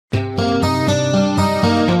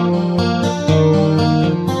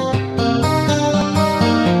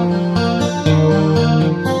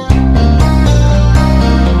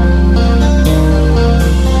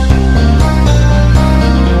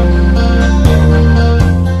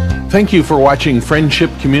Thank you for watching Friendship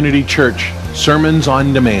Community Church Sermons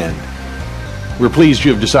on Demand. We're pleased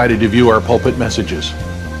you have decided to view our pulpit messages.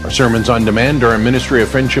 Our Sermons on Demand are a ministry of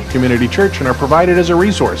Friendship Community Church and are provided as a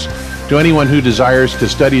resource to anyone who desires to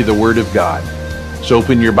study the Word of God. So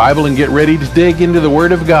open your Bible and get ready to dig into the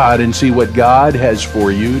Word of God and see what God has for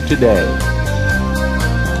you today.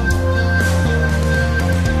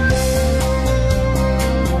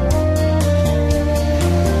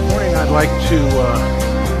 This morning I'd like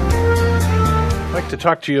to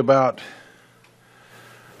talk to you about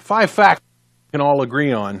 5 facts we can all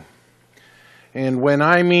agree on. And when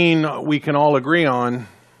I mean we can all agree on,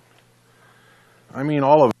 I mean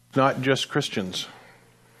all of us, not just Christians.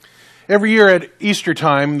 Every year at Easter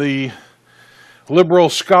time, the liberal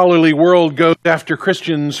scholarly world goes after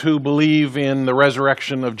Christians who believe in the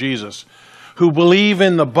resurrection of Jesus, who believe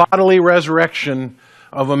in the bodily resurrection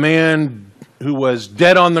of a man who was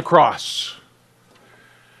dead on the cross.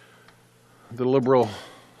 The liberal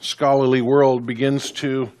scholarly world begins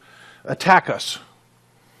to attack us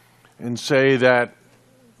and say that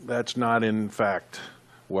that's not in fact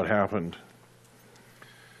what happened.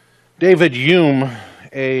 David Hume,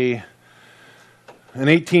 an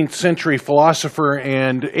 18th century philosopher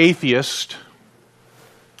and atheist,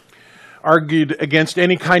 argued against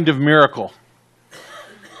any kind of miracle.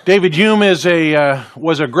 David Hume was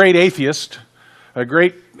a great atheist, a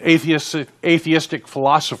great atheistic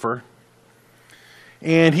philosopher,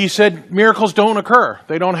 and he said miracles don't occur,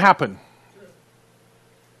 they don't happen.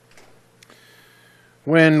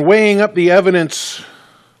 When weighing up the evidence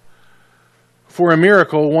for a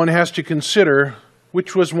miracle, one has to consider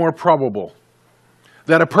which was more probable,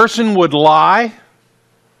 that a person would lie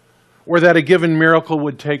or that a given miracle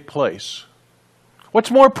would take place. What's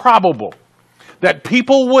more probable, that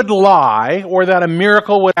people would lie or that a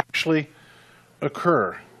miracle would actually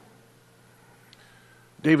occur?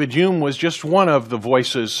 David Hume was just one of the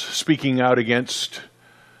voices speaking out against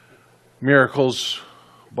miracles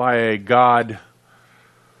by a God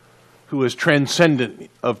who is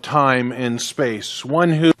transcendent of time and space,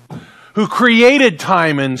 one who created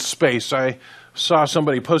time and space. I saw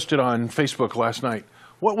somebody posted on Facebook last night.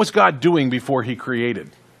 What was God doing before he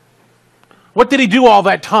created? What did he do all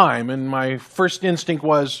that time? And my first instinct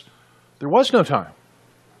was, there was no time.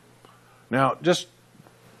 Now, just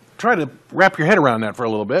try to wrap your head around that for a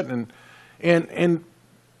little bit. And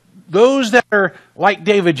those that are like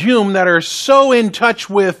David Hume, that are so in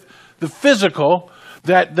touch with the physical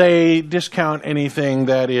that they discount anything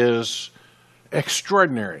that is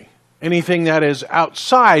extraordinary, anything that is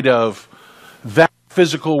outside of that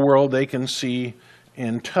physical world they can see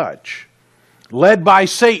and touch. Led by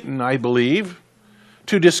Satan, I believe,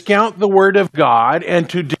 to discount the Word of God and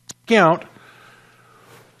to discount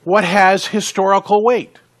what has historical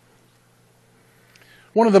weight.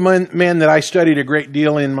 One of the men that I studied a great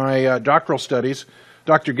deal in my doctoral studies,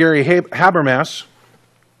 Dr. Gary Habermas,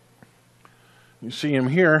 you see him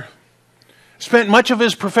here, spent much of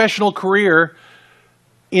his professional career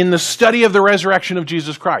in the study of the resurrection of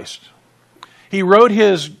Jesus Christ. He wrote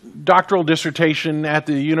his doctoral dissertation at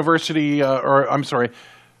the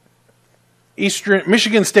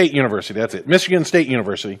Michigan State University, that's it, Michigan State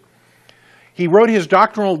University. He wrote his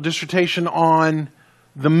doctoral dissertation on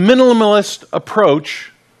the minimalist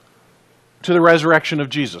approach to the resurrection of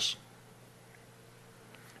Jesus.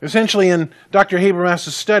 Essentially, in Dr. Habermas'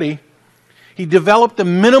 study, he developed a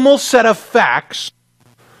minimal set of facts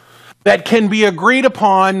that can be agreed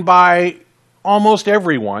upon by almost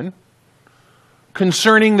everyone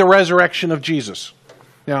concerning the resurrection of Jesus.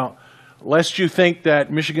 Now, lest you think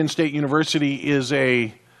that Michigan State University is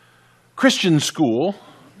a Christian school,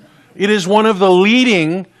 it is one of the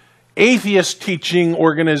leading atheist teaching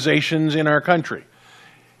organizations in our country.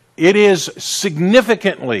 It is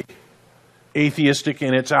significantly atheistic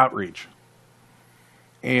in its outreach.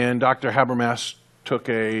 And Dr. Habermas took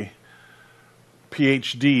a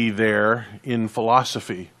PhD there in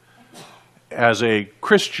philosophy as a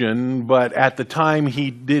Christian, but at the time he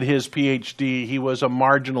did his PhD, he was a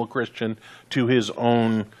marginal Christian to his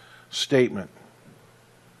own statement.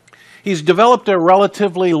 He's developed a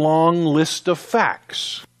relatively long list of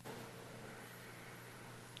facts.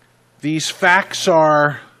 These facts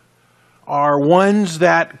are ones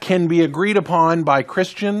that can be agreed upon by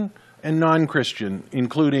Christian and non-Christian,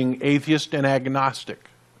 including atheist and agnostic,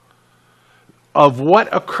 of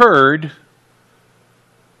what occurred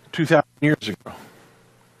 2,000 years ago.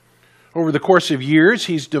 Over the course of years,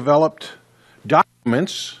 he's developed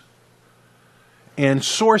documents and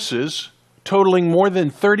sources totaling more than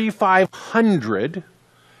 3,500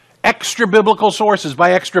 extra biblical sources.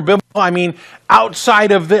 By extra biblical, I mean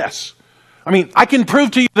outside of this. I mean, I can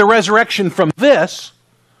prove to you the resurrection from this,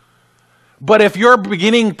 but if your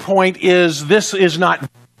beginning point is this is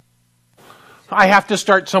not, I have to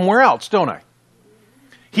start somewhere else, don't I?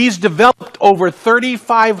 He's developed over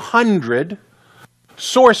 3,500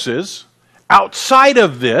 sources outside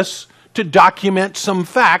of this to document some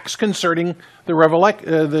facts concerning the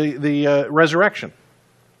resurrection.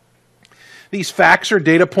 These facts or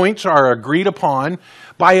data points are agreed upon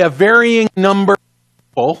by a varying number of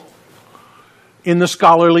people in the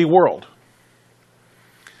scholarly world.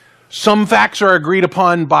 Some facts are agreed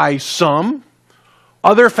upon by some,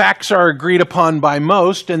 other facts are agreed upon by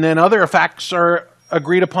most, and then other facts are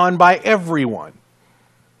agreed upon by everyone.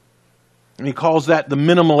 And he calls that the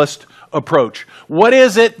minimalist approach. What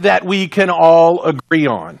is it that we can all agree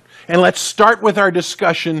on? And let's start with our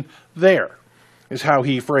discussion there, is how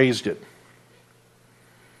he phrased it.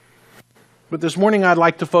 But this morning I'd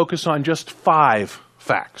like to focus on just 5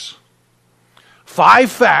 facts.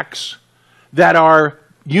 5 facts that are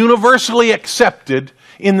universally accepted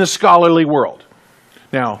in the scholarly world.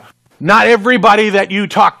 Now, not everybody that you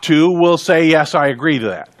talk to will say, yes, I agree to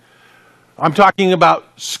that. I'm talking about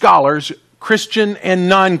scholars, Christian and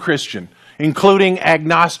non-Christian, including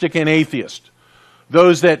agnostic and atheist.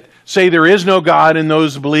 Those that say there is no God and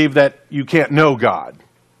those who believe that you can't know God.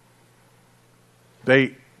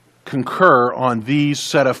 They concur on these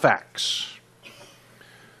set of facts.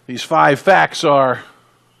 These 5 facts are: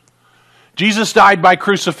 Jesus died by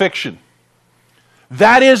crucifixion.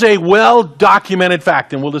 That is a well-documented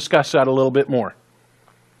fact, and we'll discuss that a little bit more.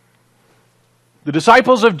 The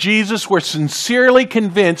disciples of Jesus were sincerely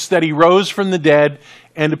convinced that he rose from the dead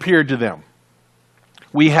and appeared to them.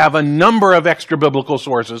 We have a number of extra-biblical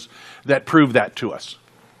sources that prove that to us.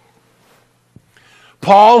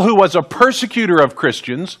 Paul, who was a persecutor of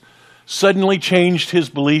Christians, suddenly changed his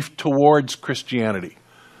belief towards Christianity.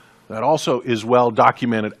 That also is well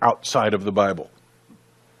documented outside of the Bible.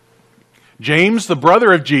 James, the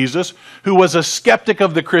brother of Jesus, who was a skeptic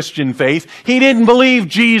of the Christian faith, he didn't believe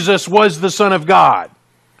Jesus was the Son of God.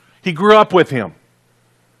 He grew up with him.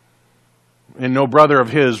 And no brother of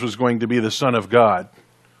his was going to be the Son of God.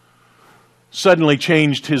 Suddenly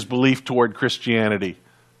changed his belief toward Christianity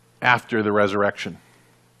after the resurrection.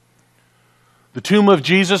 The tomb of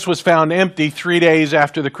Jesus was found empty 3 days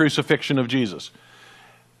after the crucifixion of Jesus.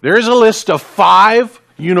 There is a list of 5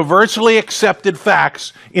 universally accepted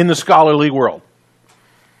facts in the scholarly world.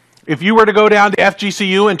 If you were to go down to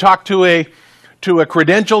FGCU and talk to a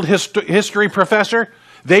credentialed history professor,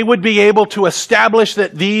 they would be able to establish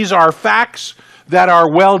that these are facts that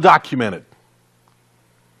are well documented.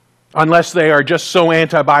 Unless they are just so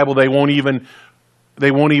anti-Bible they won't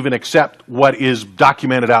even accept what is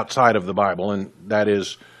documented outside of the Bible, and that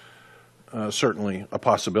is certainly a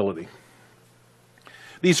possibility.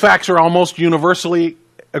 These facts are almost universally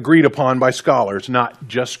agreed upon by scholars, not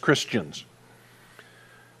just Christians.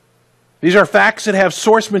 These are facts that have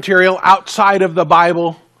source material outside of the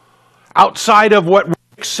Bible, outside of what we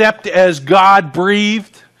accept as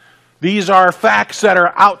God-breathed. These are facts that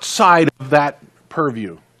are outside of that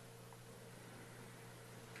purview.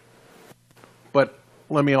 But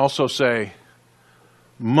let me also say,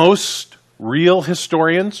 most real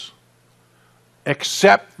historians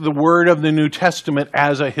accept the word of the New Testament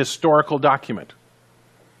as a historical document.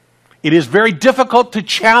 It is very difficult to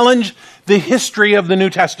challenge the history of the New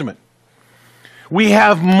Testament. We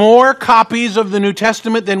have more copies of the New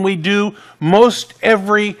Testament than we do most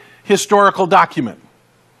every historical document.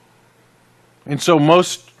 And so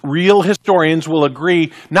most real historians will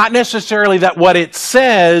agree, not necessarily that what it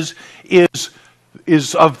says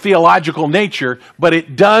is of theological nature, but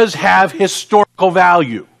it does have historical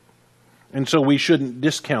value. And so we shouldn't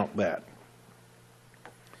discount that.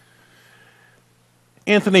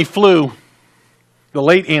 Anthony Flew, the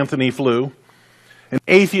late Anthony Flew, an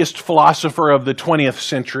atheist philosopher of the 20th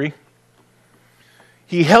century,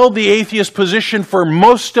 he held the atheist position for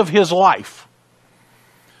most of his life.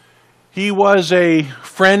 He was a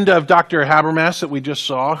friend of Dr. Habermas that we just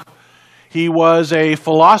saw. He was a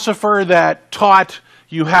philosopher that taught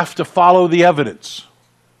you have to follow the evidence.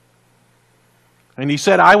 And he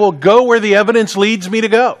said, I will go where the evidence leads me to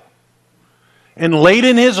go. And late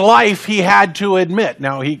in his life, he had to admit.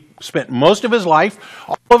 Now, he spent most of his life,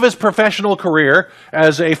 all of his professional career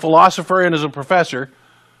as a philosopher and as a professor,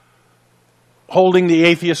 holding the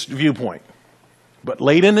atheist viewpoint. But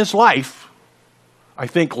late in his life, I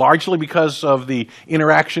think largely because of the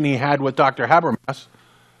interaction he had with Dr. Habermas,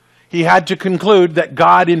 he had to conclude that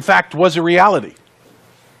God, in fact, was a reality.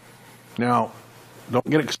 Now, don't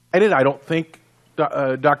get excited. I don't think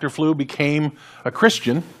Dr. Flew became a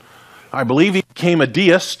Christian. I believe he became a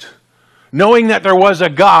deist knowing that there was a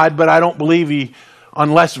God, but I don't believe he,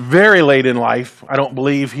 unless very late in life, I don't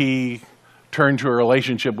believe he turned to a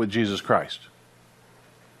relationship with Jesus Christ.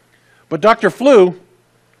 But Dr. Flew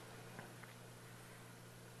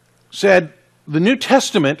said the New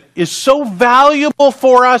Testament is so valuable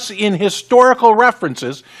for us in historical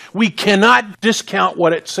references, we cannot discount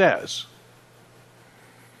what it says.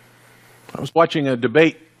 I was watching a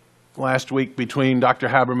debate last week between Dr.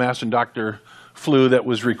 Habermas and Dr. Flew that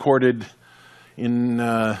was recorded in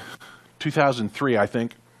 2003, I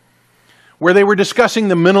think, where they were discussing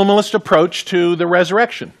the minimalist approach to the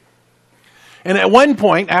resurrection. And at one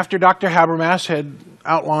point, after Dr. Habermas had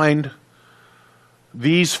outlined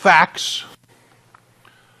these facts,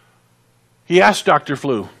 he asked Dr.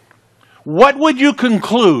 Flew, what would you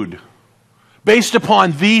conclude based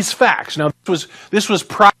upon these facts? Now, this was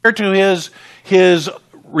prior to his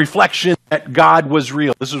reflection that God was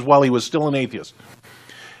real. This is while he was still an atheist.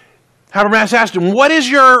 Habermas asked him, what is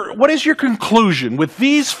your conclusion with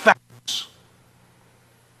these facts?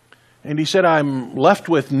 And he said, I'm left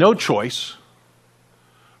with no choice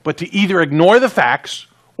but to either ignore the facts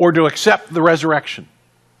or to accept the resurrection.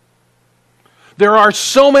 There are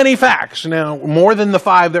so many facts, now more than the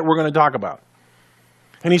 5 that we're going to talk about.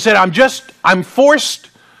 And he said, I'm forced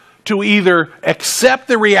to either accept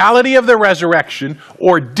the reality of the resurrection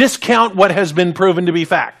or discount what has been proven to be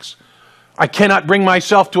facts. I cannot bring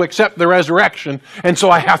myself to accept the resurrection, and so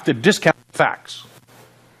I have to discount the facts.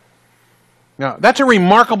 Now, that's a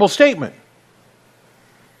remarkable statement.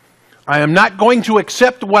 I am not going to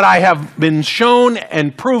accept what I have been shown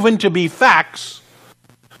and proven to be facts.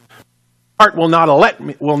 Heart will not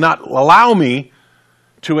allow me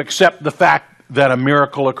to accept the fact that a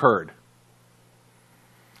miracle occurred.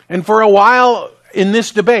 And for a while in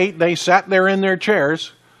this debate, they sat there in their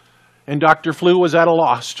chairs, and Dr. Flew was at a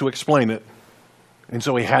loss to explain it. And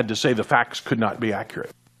so he had to say the facts could not be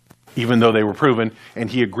accurate, even though they were proven, and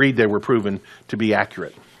he agreed they were proven to be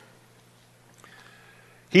accurate.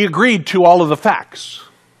 He agreed to all of the facts.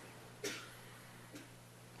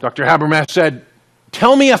 Dr. Habermas said,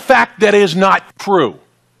 tell me a fact that is not true,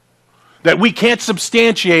 that we can't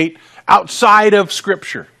substantiate outside of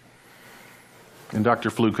Scripture. And Dr.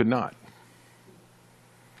 Flew could not.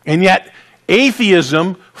 And yet,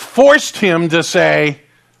 atheism forced him to say,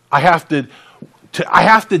 I have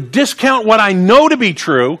to discount what I know to be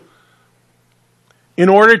true in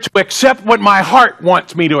order to accept what my heart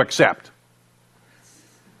wants me to accept.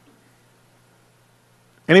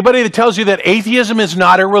 Anybody that tells you that atheism is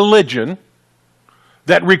not a religion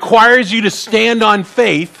that requires you to stand on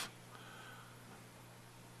faith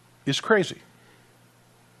is crazy.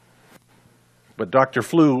 But Dr.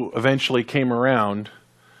 Flew eventually came around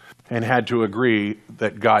and had to agree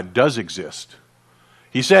that God does exist.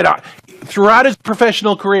 He said throughout his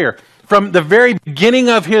professional career, from the very beginning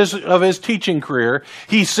of his teaching career,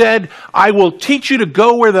 he said, I will teach you to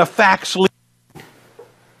go where the facts lead.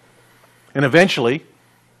 And eventually,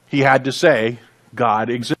 he had to say, God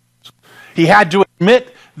exists. He had to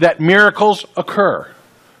admit that miracles occur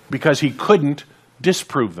because he couldn't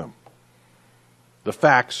disprove them. The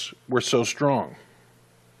facts were so strong.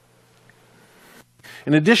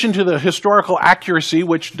 In addition to the historical accuracy,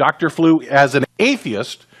 which Dr. Flew, as an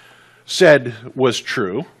atheist, said was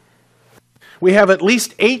true, we have at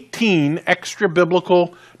least 18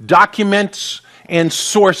 extra-biblical documents and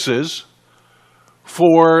sources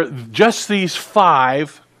for just these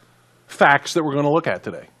 5 facts that we're going to look at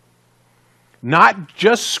today. Not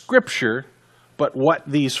just Scripture, but what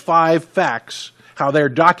these 5 facts, how they're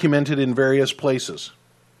documented in various places.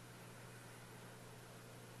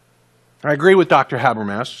 I agree with Dr.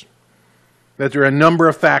 Habermas that there are a number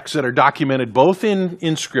of facts that are documented both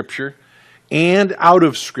in Scripture and out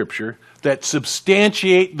of Scripture that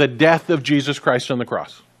substantiate the death of Jesus Christ on the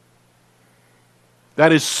cross.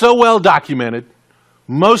 That is so well documented,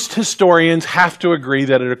 most historians have to agree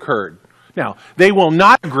that it occurred. Now, they will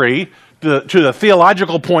not agree to the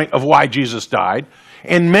theological point of why Jesus died,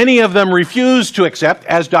 and many of them refuse to accept,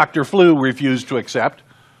 as Dr. Flew refused to accept,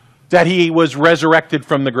 that he was resurrected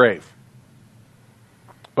from the grave.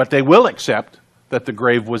 But they will accept that the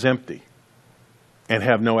grave was empty and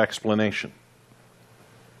have no explanation.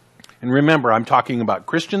 And remember, I'm talking about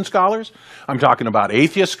Christian scholars. I'm talking about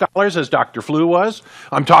atheist scholars, as Dr. Flew was.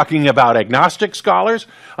 I'm talking about agnostic scholars.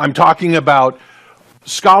 I'm talking about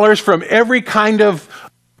scholars from every kind of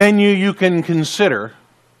venue you can consider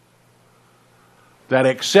that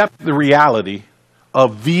accept the reality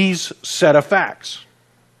of these set of facts.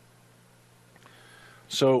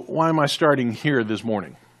 So why am I starting here this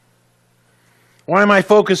morning? Why am I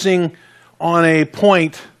focusing on a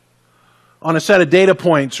point on a set of data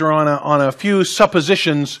points or on a few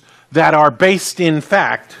suppositions that are based in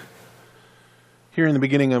fact here in the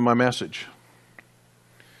beginning of my message.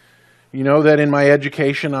 You know that in my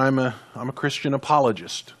education I'm a Christian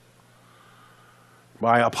apologist.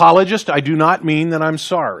 By apologist, I do not mean that I'm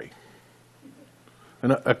sorry.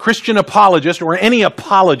 A Christian apologist, or any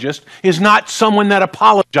apologist, is not someone that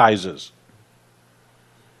apologizes.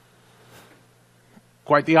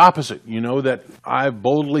 Quite the opposite. You know that I've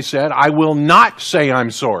boldly said, I will not say I'm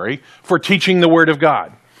sorry for teaching the Word of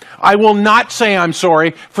God. I will not say I'm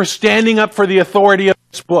sorry for standing up for the authority of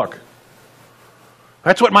this book.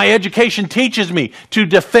 That's what my education teaches me, to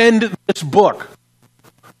defend this book.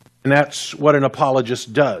 And that's what an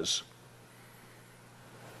apologist does.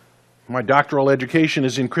 My doctoral education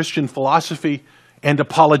is in Christian philosophy and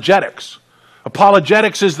apologetics.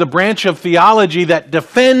 Apologetics is the branch of theology that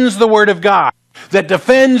defends the Word of God, that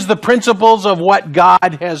defends the principles of what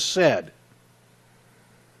God has said.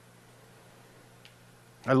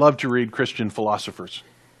 I love to read Christian philosophers.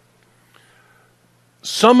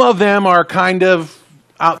 Some of them are kind of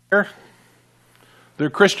out there. They're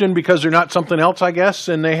Christian because they're not something else, I guess,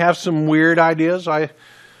 and they have some weird ideas. I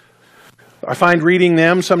find reading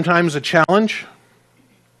them sometimes a challenge.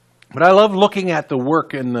 But I love looking at the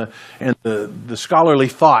work and the scholarly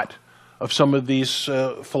thought of some of these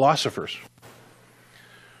philosophers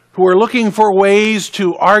who are looking for ways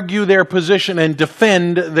to argue their position and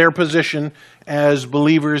defend their position as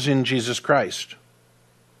believers in Jesus Christ.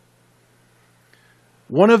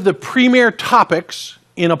 One of the premier topics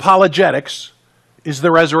in apologetics is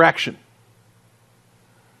the resurrection.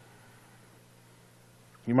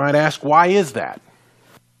 You might ask, why is that?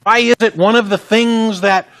 Why is it one of the things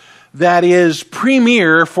that is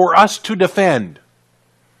premier for us to defend?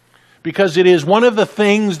 Because it is one of the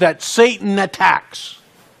things that Satan attacks.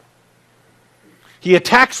 He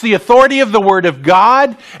attacks the authority of the Word of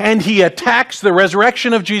God, and he attacks the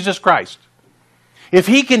resurrection of Jesus Christ. If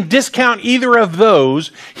he can discount either of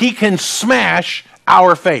those, he can smash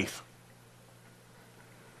our faith.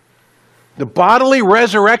 The bodily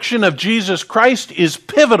resurrection of Jesus Christ is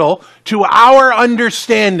pivotal to our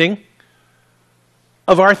understanding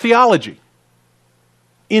of our theology.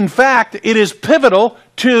 In fact, it is pivotal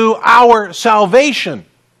to our salvation.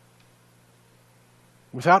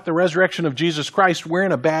 Without the resurrection of Jesus Christ, we're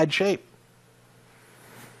in a bad shape.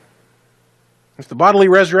 If the bodily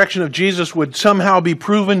resurrection of Jesus would somehow be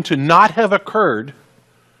proven to not have occurred,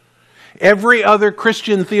 every other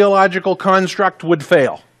Christian theological construct would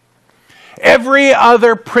fail. Every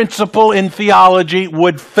other principle in theology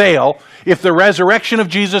would fail if the resurrection of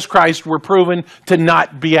Jesus Christ were proven to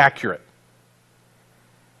not be accurate.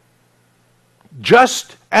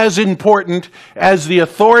 Just as important as the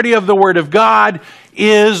authority of the Word of God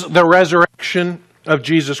is the resurrection of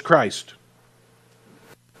Jesus Christ.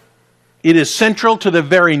 It is central to the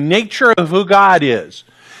very nature of who God is.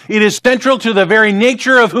 It is central to the very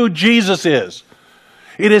nature of who Jesus is.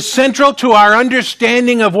 It is central to our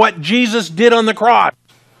understanding of what Jesus did on the cross.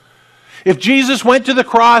 If Jesus went to the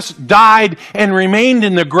cross, died, and remained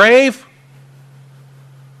in the grave,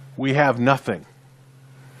 we have nothing.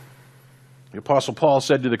 The Apostle Paul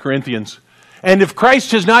said to the Corinthians, "And if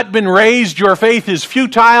Christ has not been raised, your faith is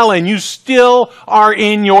futile and you still are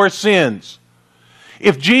in your sins."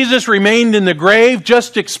 If Jesus remained in the grave,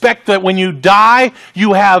 just expect that when you die,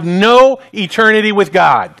 you have no eternity with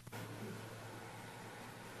God.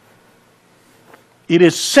 It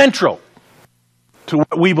is central to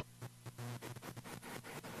what we believe.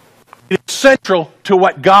 It is central to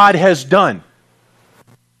what God has done.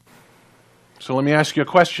 So let me ask you a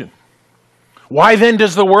question. Why then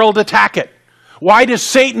does the world attack it? Why does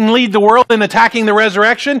Satan lead the world in attacking the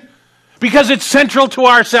resurrection? Because it's central to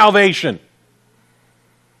our salvation.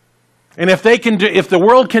 And if the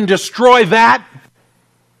world can destroy that,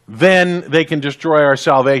 then they can destroy our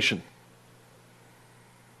salvation.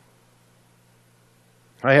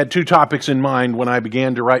 I had two topics in mind when I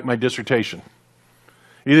began to write my dissertation.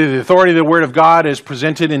 Either the authority of the Word of God as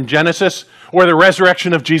presented in Genesis or the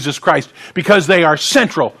resurrection of Jesus Christ, because they are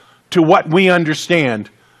central to what we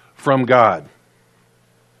understand from God.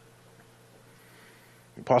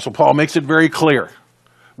 The Apostle Paul makes it very clear.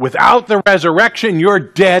 Without the resurrection, you're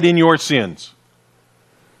dead in your sins.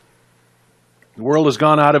 The world has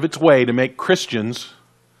gone out of its way to make Christians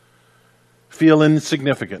feel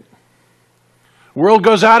insignificant. The world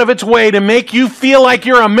goes out of its way to make you feel like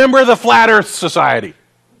you're a member of the Flat Earth Society.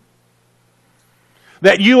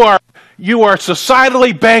 That you are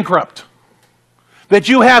societally bankrupt. That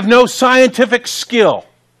you have no scientific skill.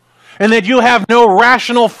 And that you have no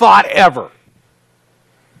rational thought ever.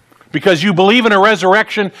 because you believe in a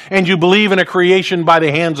resurrection and you believe in a creation by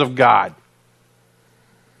the hands of God.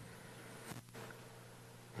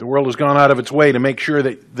 The world has gone out of its way to make sure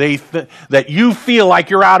that that you feel like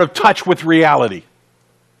you're out of touch with reality.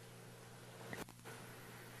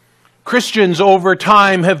 Christians over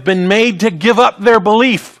time have been made to give up their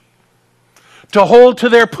belief, to hold to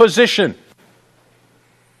their position.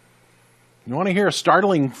 You want to hear a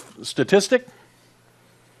startling statistic?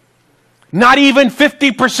 Not even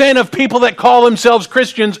 50% of people that call themselves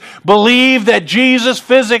Christians believe that Jesus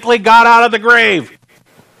physically got out of the grave.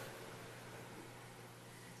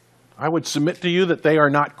 I would submit to you that they are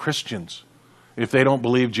not Christians if they don't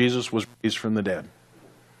believe Jesus was raised from the dead.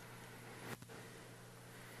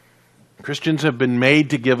 Christians have been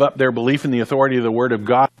made to give up their belief in the authority of the Word of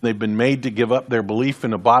God. They've been made to give up their belief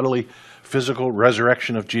in a bodily, physical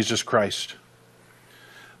resurrection of Jesus Christ.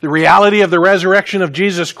 The reality of the resurrection of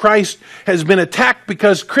Jesus Christ has been attacked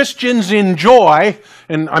because Christians enjoy,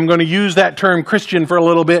 and I'm going to use that term Christian for a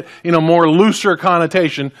little bit in a more looser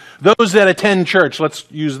connotation, those that attend church, let's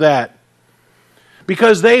use that,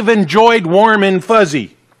 because they've enjoyed warm and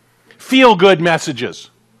fuzzy, feel-good messages.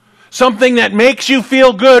 Something that makes you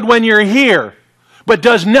feel good when you're here, but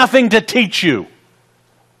does nothing to teach you.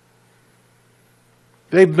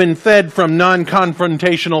 They've been fed from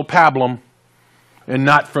non-confrontational pablum and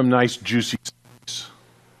not from nice, juicy steaks.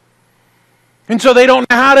 And so they don't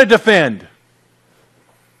know how to defend.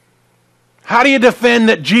 How do you defend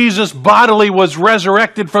that Jesus bodily was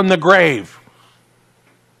resurrected from the grave?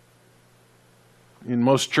 In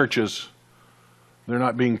most churches, they're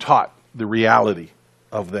not being taught the reality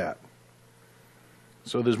of that.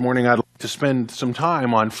 So this morning I'd like to spend some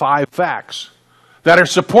time on 5 facts that are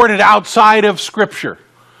supported outside of Scripture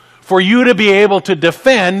for you to be able to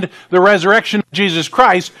defend the resurrection of Jesus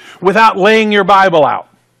Christ without laying your Bible out.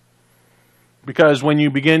 Because when you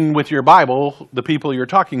begin with your Bible, the people you're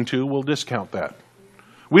talking to will discount that.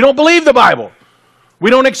 We don't believe the Bible. We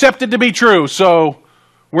don't accept it to be true, so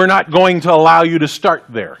we're not going to allow you to start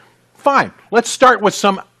there. Fine. Let's start with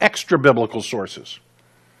some extra biblical sources.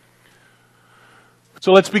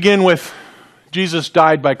 So let's begin with Jesus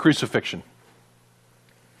died by crucifixion.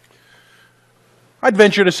 I'd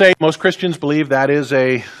venture to say most Christians believe that is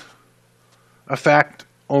a fact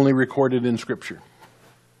only recorded in Scripture.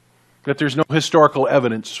 That there's no historical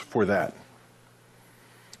evidence for that.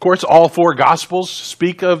 Of course, all 4 Gospels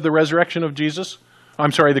speak of the resurrection of Jesus.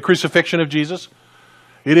 The crucifixion of Jesus.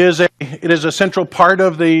 It is a central part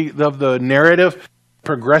of the narrative.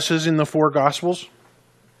 Progresses in the 4 Gospels.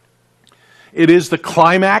 It is the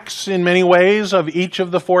climax in many ways of each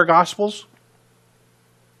of the 4 Gospels.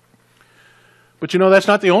 But you know, that's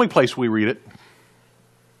not the only place we read it.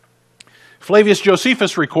 Flavius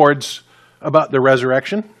Josephus records about the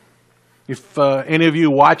resurrection. If any of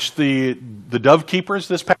you watched the Dove Keepers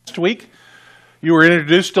this past week, you were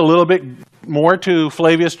introduced a little bit more to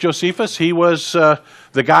Flavius Josephus. He was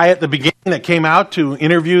the guy at the beginning that came out to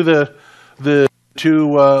interview the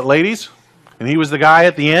 2 ladies. And he was the guy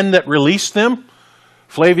at the end that released them.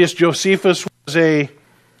 Flavius Josephus was a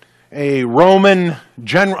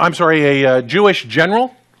Jewish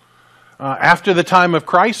general after the time of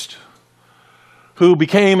Christ, who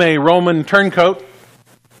became a Roman turncoat,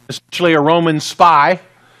 essentially a Roman spy,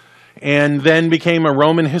 and then became a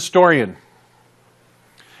Roman historian.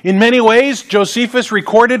 In many ways, Josephus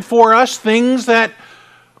recorded for us things that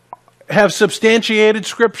have substantiated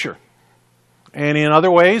Scripture. And in other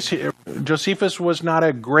ways, Josephus was not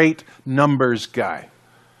a great numbers guy.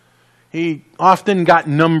 He often got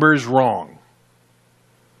numbers wrong.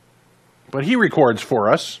 But he records for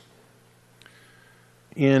us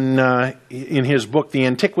in his book, The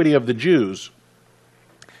Antiquity of the Jews.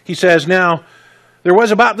 He says, "Now, there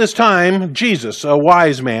was about this time Jesus, a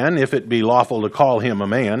wise man, if it be lawful to call him a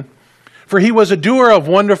man, for he was a doer of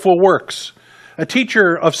wonderful works, a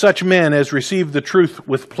teacher of such men as received the truth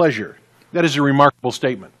with pleasure." That is a remarkable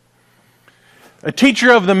statement. A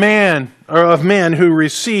teacher of men who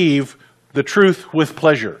receive the truth with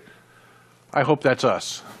pleasure. I hope that's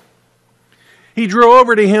us. He drew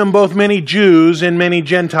over to him both many Jews and many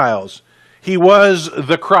Gentiles. He was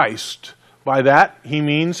the Christ. By that, he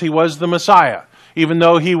means he was the Messiah. Even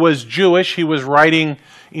though he was Jewish, he was writing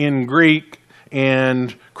in Greek,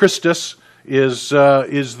 and Christus is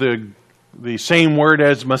the same word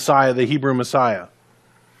as Messiah, the Hebrew Messiah.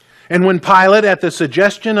 And when Pilate, at the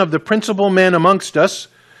suggestion of the principal men amongst us,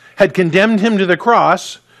 had condemned him to the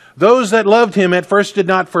cross, Those that loved him at first did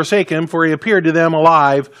not forsake him, for he appeared to them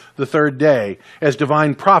alive the third day, as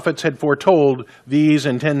divine prophets had foretold these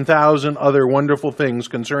and 10,000 other wonderful things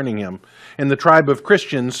concerning him. And the tribe of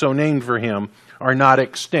Christians, so named for him, are not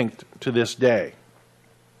extinct to this day.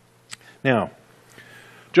 Now,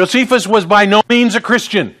 Josephus was by no means a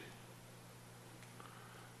Christian.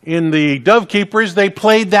 In the Dove Keepers, they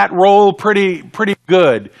played that role pretty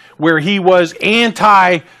good, where he was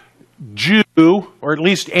anti-Jew, or at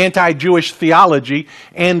least anti-Jewish theology,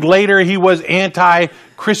 and later he was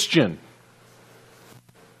anti-Christian.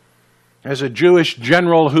 As a Jewish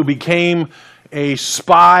general who became a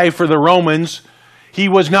spy for the Romans, he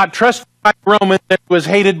was not trusted by the Romans, and was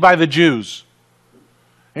hated by the Jews.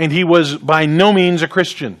 And he was by no means a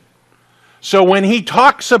Christian. So when he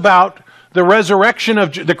talks about the resurrection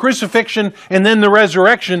of the crucifixion and then the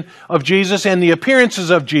resurrection of Jesus and the appearances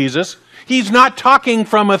of Jesus, he's not talking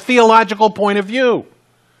from a theological point of view.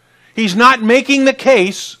 He's not making the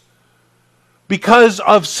case because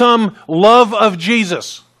of some love of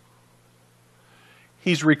Jesus.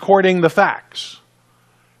 He's recording the facts.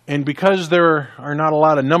 And because there are not a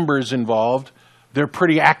lot of numbers involved, they're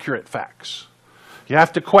pretty accurate facts. You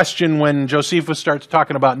have to question when Josephus starts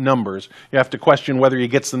talking about numbers. You have to question whether he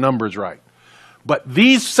gets the numbers right. But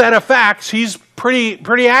these set of facts, he's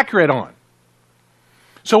pretty accurate on.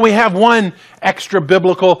 So we have one extra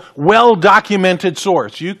biblical, well-documented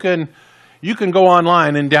source. You can go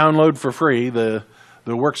online and download for free the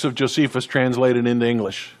works of Josephus translated into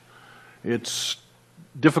English. It's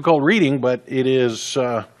difficult reading, but it is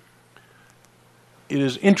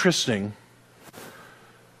interesting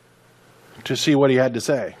to see what he had to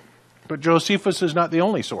say. But Josephus is not the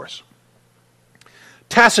only source.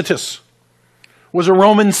 Tacitus was a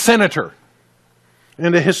Roman senator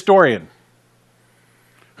and a historian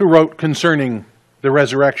who wrote concerning the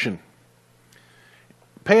resurrection.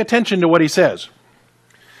 Pay attention to what he says.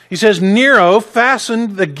 He says, Nero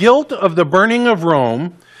fastened the guilt of the burning of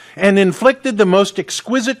Rome and inflicted the most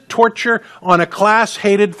exquisite torture on a class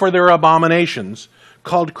hated for their abominations,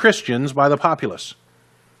 called Christians by the populace.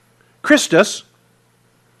 Christus,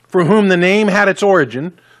 from whom the name had its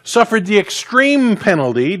origin, suffered the extreme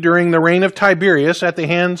penalty during the reign of Tiberius at the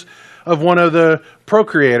hands of one of the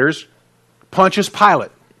procurators, Pontius Pilate.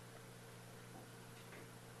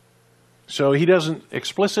 So he doesn't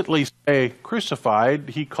explicitly say crucified,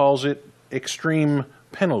 he calls it extreme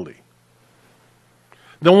penalty.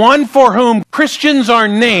 The one for whom Christians are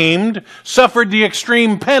named suffered the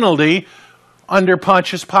extreme penalty under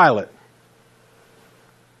Pontius Pilate.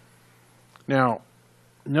 Now,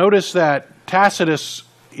 notice that Tacitus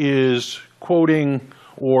is quoting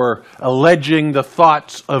or alleging the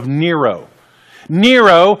thoughts of Nero.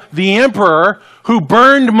 Nero, the emperor who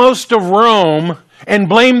burned most of Rome and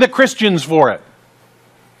blamed the Christians for it.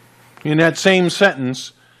 In that same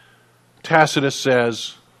sentence, Tacitus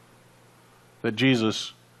says that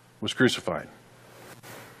Jesus was crucified.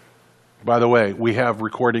 By the way, we have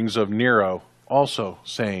recordings of Nero also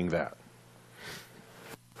saying that.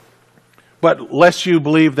 But lest you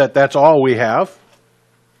believe that that's all we have,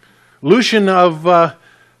 Lucian of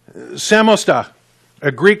Samosta,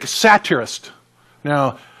 a Greek satirist.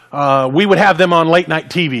 Now, we would have them on late night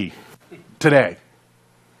TV today.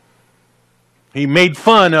 He made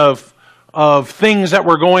fun of things that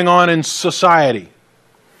were going on in society.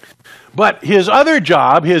 But his other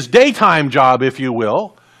job, his daytime job, if you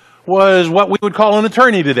will, was what we would call an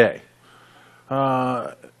attorney today.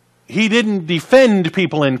 He didn't defend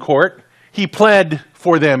people in court. He pled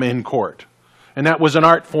for them in court. And that was an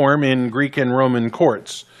art form in Greek and Roman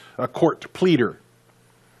courts, a court pleader.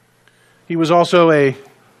 He was also a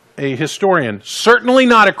historian, certainly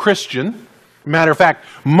not a Christian. Matter of fact,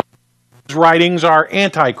 most of his writings are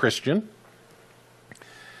anti-Christian.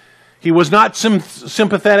 He was not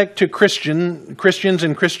sympathetic to Christians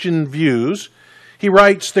and Christian views. He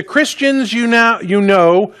writes, "The Christians you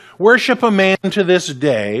know worship a man to this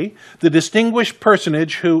day, the distinguished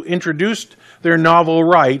personage who introduced their novel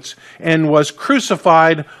rites and was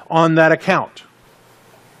crucified on that account."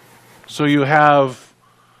 So you have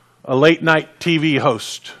a late night TV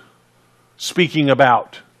host speaking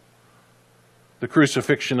about the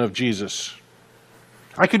crucifixion of Jesus.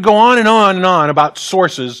 I could go on and on and on about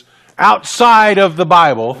sources outside of the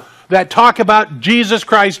Bible that talk about Jesus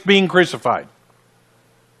Christ being crucified.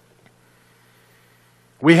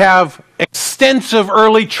 We have extensive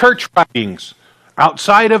early church writings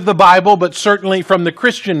outside of the Bible, but certainly from the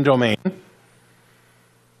Christian domain.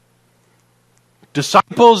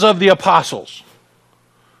 Disciples of the apostles.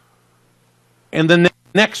 And the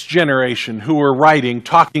next generation who were writing,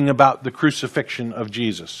 talking about the crucifixion of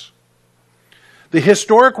Jesus. The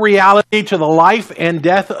historic reality to the life and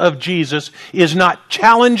death of Jesus is not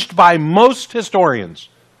challenged by most historians,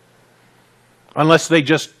 unless they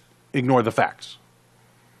just ignore the facts.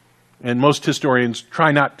 And most historians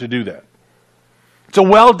try not to do that. It's a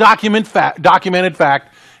well-documented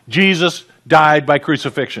fact. Jesus died by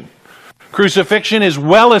crucifixion. Crucifixion is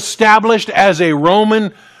well established as a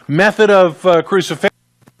Roman method of crucifixion.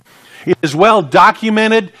 It is well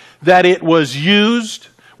documented that it was used.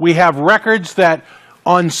 We have records that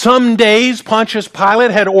on some days Pontius Pilate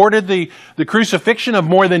had ordered the crucifixion of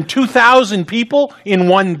more than 2,000 people in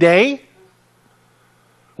one day.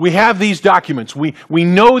 We have these documents. We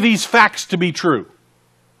know these facts to be true.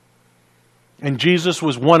 And Jesus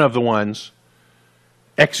was one of the ones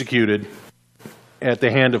executed at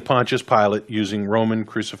the hand of Pontius Pilate using Roman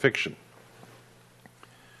crucifixion.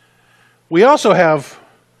 We also have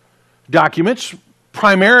documents,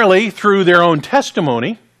 primarily through their own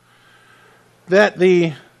testimony, that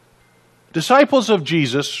the disciples of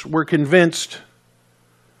Jesus were convinced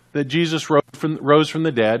that Jesus rose from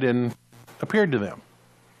the dead and appeared to them.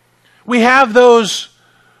 We have those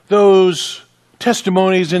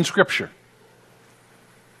testimonies in Scripture.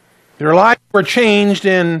 Their lives were changed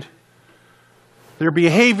and their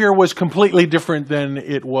behavior was completely different than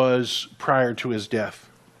it was prior to his death.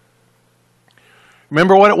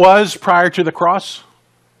 Remember what it was prior to the cross?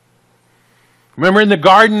 Remember in the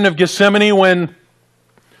Garden of Gethsemane when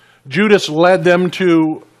Judas led them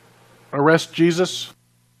to arrest Jesus?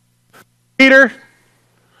 Peter,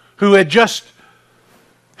 who had just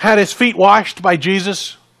had his feet washed by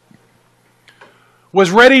Jesus, was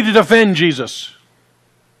ready to defend Jesus.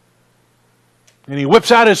 And he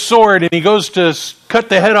whips out his sword and he goes to cut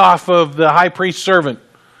the head off of the high priest's servant.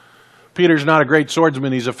 Peter's not a great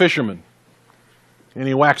swordsman, he's a fisherman. And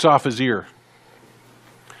he whacks off his ear.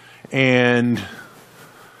 And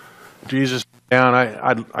Jesus down.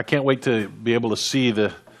 I can't wait to be able to see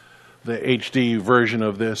the HD version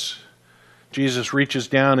of this. Jesus reaches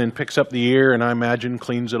down and picks up the ear, and I imagine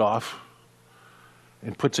cleans it off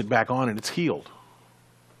and puts it back on, and it's healed.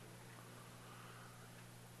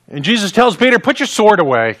 And Jesus tells Peter, put your sword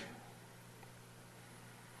away.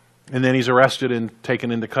 And then he's arrested and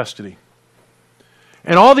taken into custody.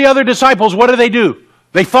 And all the other disciples, what do?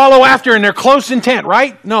 They follow after and they're close intent,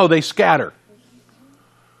 right? No, they scatter.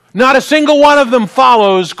 Not a single one of them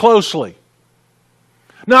follows closely.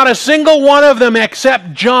 Not a single one of them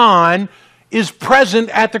except John is present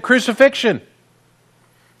at the crucifixion.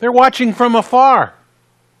 They're watching from afar.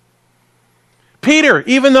 Peter,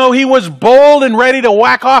 even though he was bold and ready to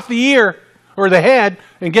whack off the ear, or the head,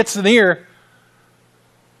 and gets the ear,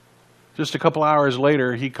 just a couple hours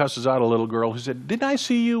later, he cusses out a little girl who said, didn't I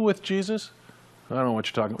see you with Jesus? I don't know what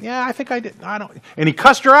you're talking about. Yeah, I think I did. I don't. And he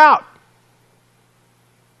cussed her out.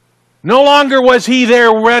 No longer was he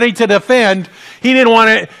there ready to defend. He didn't want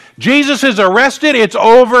to. Jesus is arrested. It's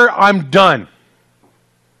over. I'm done.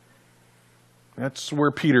 That's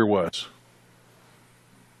where Peter was.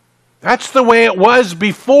 That's the way it was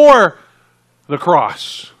before the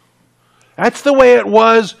cross. That's the way it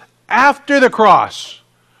was after the cross.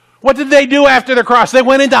 What did they do after the cross? They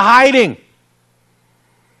went into hiding.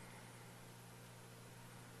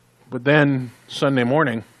 But then, Sunday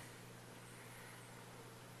morning,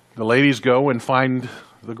 the ladies go and find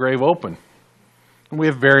the grave open. And we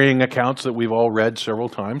have varying accounts that we've all read several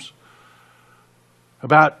times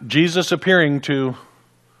about Jesus appearing to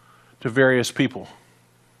various people,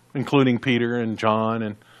 including Peter and John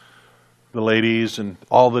and the ladies and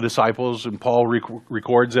all the disciples. And Paul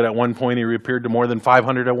records that at one point he appeared to more than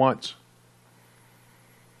 500 at once.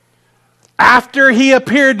 After he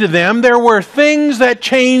appeared to them, there were things that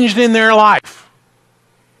changed in their life.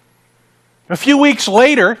 A few weeks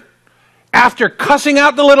later, after cussing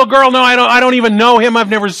out the little girl, no, I don't even know him, I've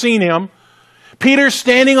never seen him, Peter's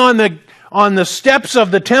standing on the steps of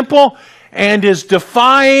the temple and is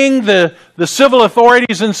defying the civil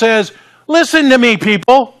authorities and says, listen to me,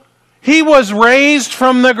 people. He was raised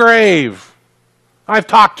from the grave. I've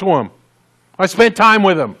talked to him. I spent time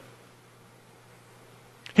with him.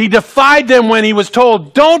 He defied them when he was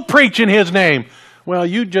told, don't preach in his name. Well,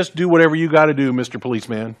 you just do whatever you got to do, Mr.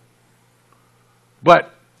 Policeman.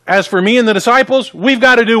 But as for me and the disciples, we've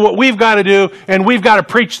got to do what we've got to do, and we've got to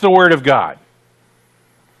preach the Word of God.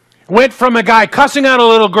 Went from a guy cussing out a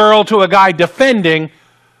little girl to a guy defending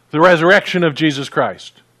the resurrection of Jesus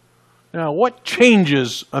Christ. Now, what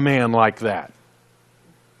changes a man like that?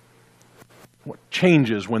 What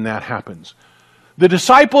changes when that happens? The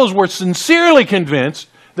disciples were sincerely convinced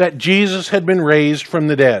that Jesus had been raised from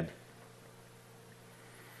the dead.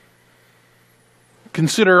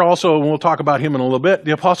 Consider also, and we'll talk about him in a little bit,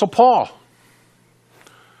 the Apostle Paul.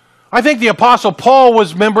 I think the Apostle Paul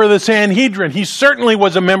was a member of the Sanhedrin. He certainly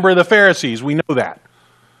was a member of the Pharisees. We know that.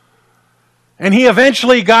 And he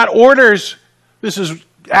eventually got orders. This is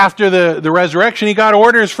after the resurrection. He got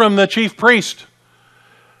orders from the chief priest.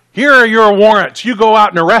 Here are your warrants. You go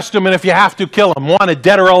out and arrest them, and if you have to, kill them. Wanted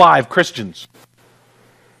dead or alive, Christians.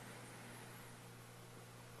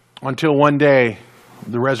 Until one day,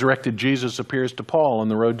 the resurrected Jesus appears to Paul on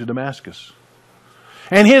the road to Damascus.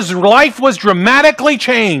 And his life was dramatically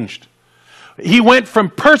changed. He went from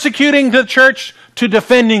persecuting the church to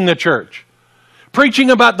defending the church.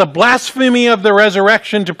 Preaching about the blasphemy of the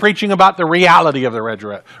resurrection to preaching about the reality of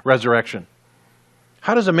the resurrection.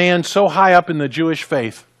 How does a man so high up in the Jewish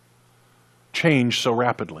faith change so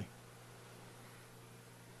rapidly?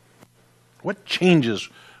 What changes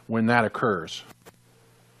when that occurs?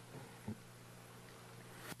 Of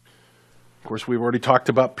course, we've already talked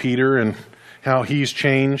about Peter and how he's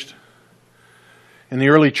changed. And the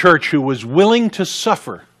early church who was willing to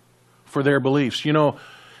suffer for their beliefs. You know,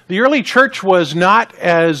 the early church was not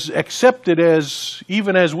as accepted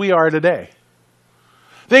even as we are today.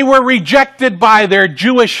 They were rejected by their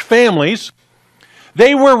Jewish families.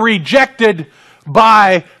 They were rejected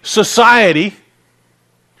by society.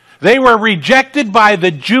 They were rejected by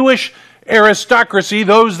the Jewish aristocracy,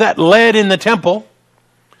 those that led in the temple.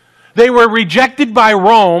 They were rejected by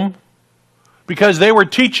Rome because they were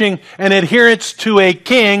teaching an adherence to a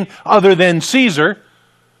king other than Caesar.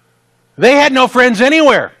 They had no friends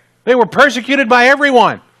anywhere. They were persecuted by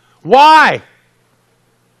everyone. Why?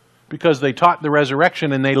 Because they taught the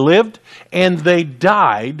resurrection, and they lived and they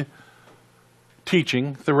died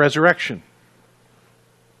teaching the resurrection.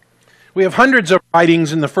 We have hundreds of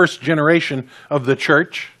writings in the first generation of the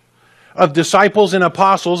church, of disciples and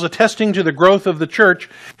apostles attesting to the growth of the church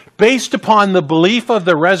based upon the belief of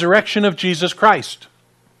the resurrection of Jesus Christ.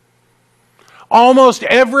 Almost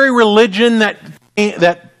every religion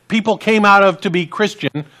that people came out of to be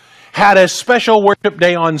Christian had a special worship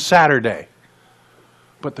day on Saturday.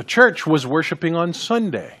 But the church was worshiping on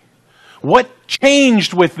Sunday. What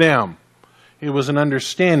changed with them? It was an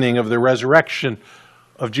understanding of the resurrection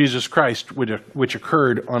of Jesus Christ, which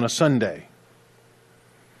occurred on a Sunday.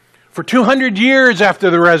 For 200 years after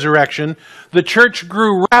the resurrection, the church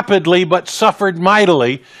grew rapidly but suffered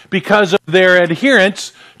mightily because of their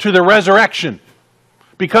adherence to the resurrection.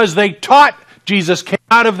 Because they taught Jesus came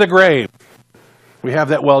out of the grave. We have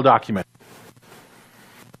that well documented.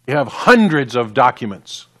 We have hundreds of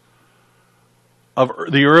documents of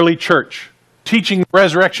the early church teaching the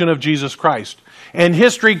resurrection of Jesus Christ. And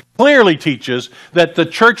history clearly teaches that the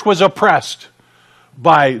church was oppressed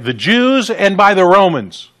by the Jews and by the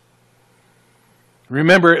Romans.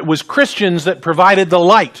 Remember, it was Christians that provided the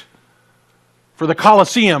light for the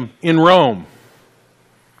Colosseum in Rome.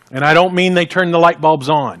 And I don't mean they turned the light bulbs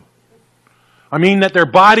on. I mean that their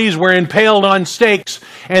bodies were impaled on stakes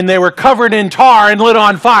and they were covered in tar and lit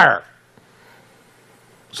on fire.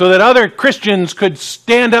 So that other Christians could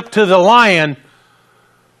stand up to the lion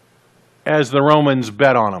as the Romans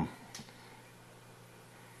bet on them.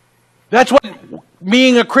 That's what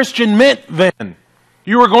being a Christian meant then.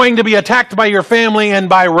 You were going to be attacked by your family and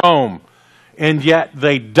by Rome. And yet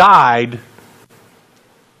they died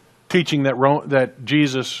teaching that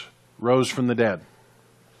Jesus rose from the dead.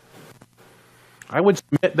 I would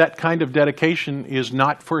submit that kind of dedication is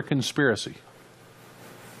not for a conspiracy.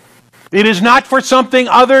 It is not for something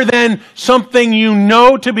other than something you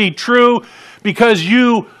know to be true because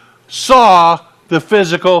you saw the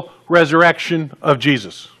physical resurrection of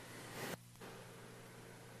Jesus.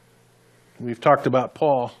 We've talked about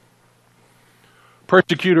Paul.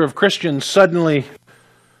 Persecutor of Christians suddenly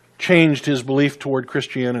changed his belief toward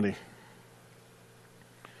Christianity.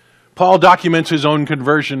 Paul documents his own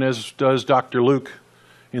conversion, as does Dr. Luke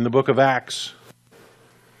in the book of Acts.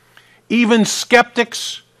 Even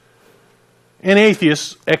skeptics and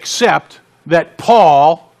atheists accept that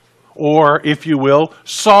Paul, or if you will,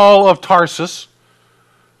 Saul of Tarsus,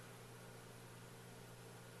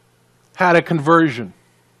 had a conversion.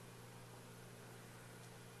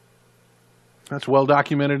 That's well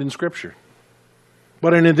documented in Scripture.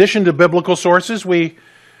 But in addition to biblical sources, we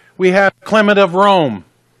have Clement of Rome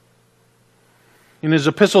in his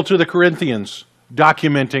epistle to the Corinthians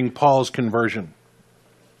documenting Paul's conversion.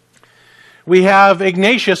 We have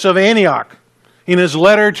Ignatius of Antioch in his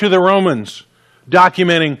letter to the Romans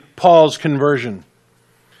documenting Paul's conversion.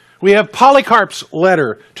 We have Polycarp's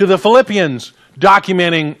letter to the Philippians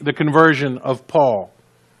documenting the conversion of Paul.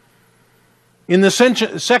 In the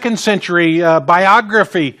second century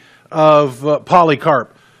biography of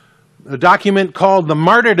Polycarp, a document called The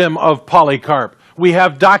Martyrdom of Polycarp, we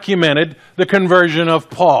have documented the conversion of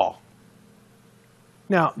Paul.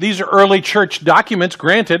 Now, these are early church documents,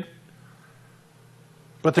 granted,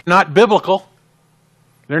 but they're not biblical.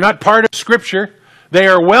 They're not part of Scripture. They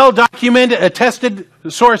are well-documented, attested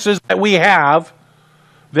sources that we have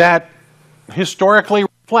that historically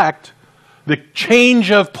reflect the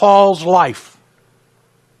change of Paul's life.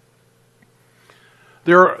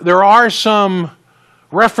 There are some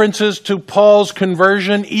references to Paul's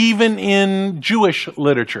conversion even in Jewish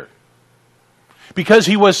literature, because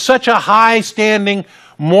he was such a high-standing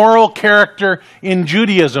moral character in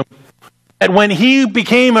Judaism that when he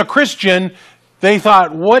became a Christian, they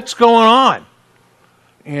thought, what's going on?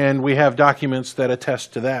 And we have documents that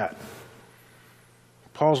attest to that.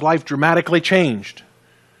 Paul's life dramatically changed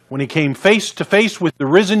when he came face to face with the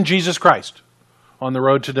risen Jesus Christ on the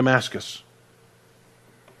road to Damascus.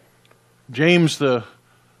 James, the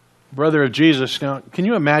brother of Jesus. Now, can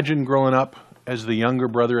you imagine growing up as the younger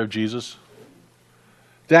brother of Jesus?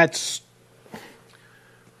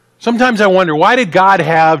 Sometimes I wonder, why did God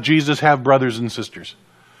have Jesus have brothers and sisters?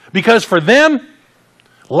 Because for them,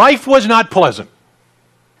 life was not pleasant.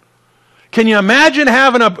 Can you imagine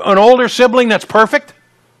having an older sibling that's perfect?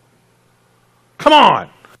 Come on,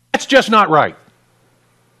 that's just not right.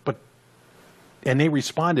 And they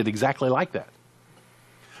responded exactly like that.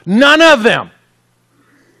 None of them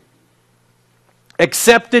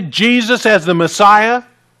accepted Jesus as the Messiah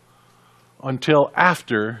until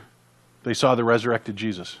after they saw the resurrected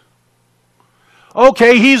Jesus.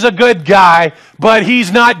 Okay, he's a good guy, but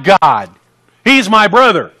he's not God. He's my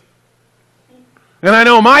brother. And I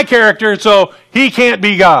know my character, so he can't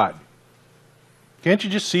be God. Can't you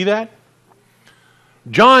just see that?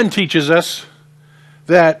 John teaches us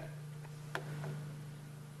that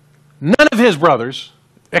none of his brothers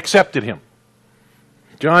accepted him.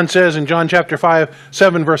 John says in John chapter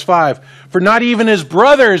 7, verse 5, for not even his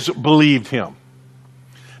brothers believed him.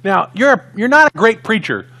 Now, you're not a great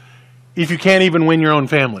preacher if you can't even win your own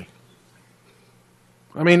family.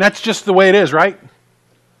 I mean, that's just the way it is, right?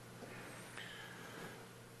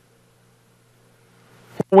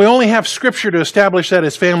 We only have Scripture to establish that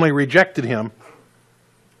his family rejected him.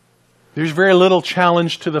 There's very little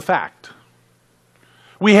challenge to the fact.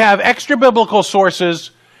 We have extra biblical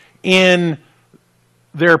sources in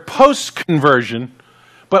their post-conversion,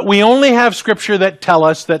 but we only have Scripture that tell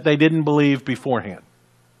us that they didn't believe beforehand.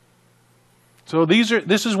 So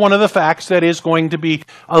this is one of the facts that is going to be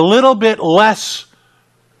a little bit less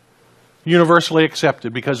universally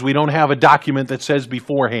accepted, because we don't have a document that says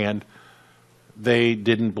beforehand they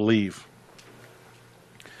didn't believe.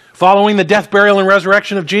 Following the death, burial, and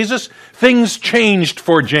resurrection of Jesus, things changed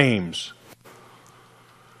for James.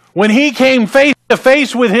 When he came face to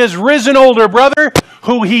face with his risen older brother,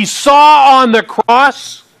 who he saw on the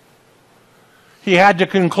cross, he had to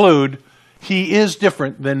conclude, he is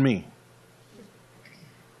different than me.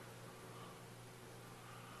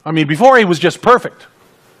 I mean, before he was just perfect.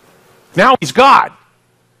 Now he's God.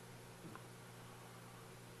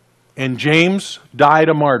 And James died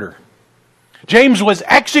a martyr. James was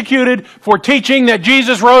executed for teaching that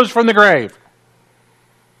Jesus rose from the grave.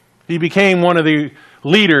 He became one of the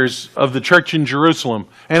leaders of the church in Jerusalem.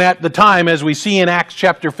 And at the time, as we see in Acts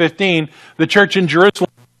chapter 15, the church in Jerusalem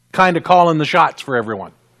was kind of calling the shots for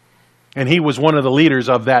everyone. And he was one of the leaders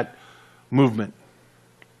of that movement.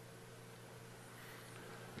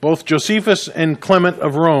 Both Josephus and Clement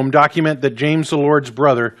of Rome document that James, the Lord's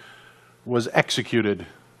brother, was executed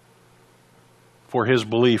for his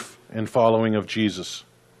belief and following of Jesus.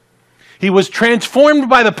 He was transformed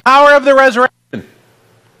by the power of the resurrection. And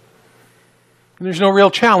there's no real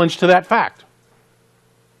challenge to that fact.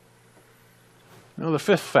 Now, the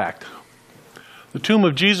fifth fact. The tomb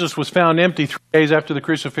of Jesus was found empty 3 days after the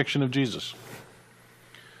crucifixion of Jesus.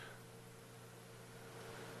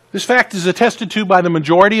 This fact is attested to by the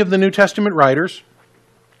majority of the New Testament writers.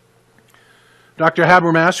 Dr.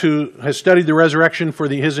 Habermas, who has studied the resurrection for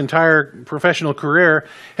his entire professional career,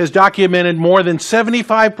 has documented more than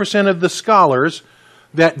 75% of the scholars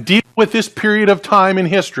that deal with this period of time in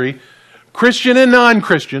history, Christian and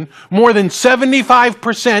non-Christian, more than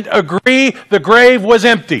 75% agree the grave was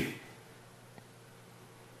empty.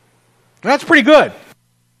 That's pretty good.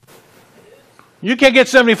 You can't get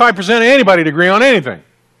 75% of anybody to agree on anything.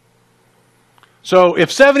 So if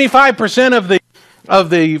 75% of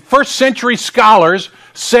the first century scholars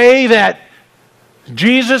say that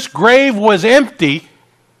Jesus' grave was empty,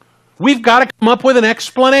 we've got to come up with an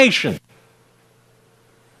explanation.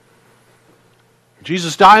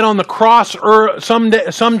 Jesus died on the cross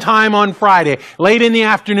sometime on Friday, late in the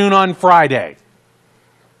afternoon on Friday.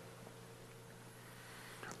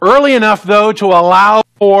 Early enough, though, to allow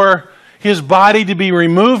for his body to be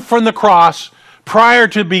removed from the cross prior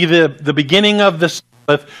to the beginning of the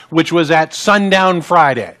Sabbath, which was at sundown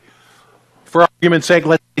Friday. For argument's sake,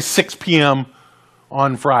 let's say 6 p.m.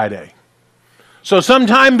 on Friday. So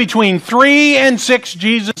sometime between 3 and 6,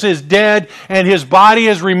 Jesus is dead and his body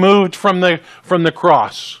is removed from the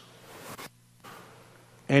cross.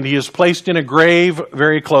 And he is placed in a grave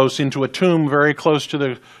very close, into a tomb very close to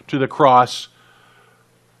the cross,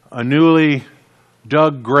 a newly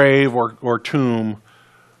dug grave or tomb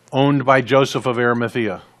owned by Joseph of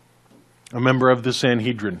Arimathea, a member of the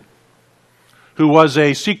Sanhedrin, who was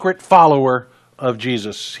a secret follower of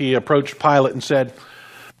Jesus. He approached Pilate and said,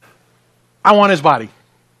 I want his body.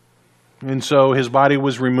 And so his body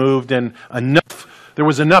was removed, and there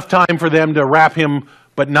was enough time for them to wrap him,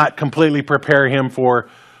 but not completely prepare him for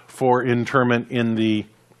interment in the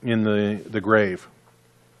grave.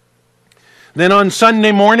 Then on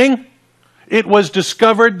Sunday morning, it was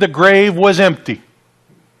discovered the grave was empty.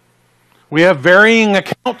 We have varying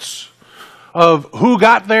accounts of who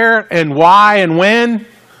got there and why and when.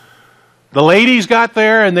 The ladies got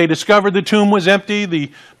there and they discovered the tomb was empty.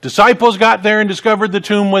 The disciples got there and discovered the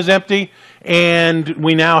tomb was empty. And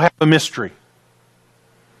we now have a mystery.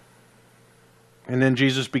 And then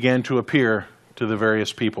Jesus began to appear to the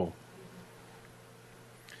various people.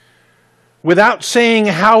 Without saying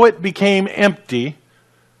how it became empty,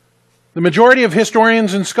 the majority of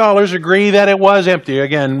historians and scholars agree that it was empty.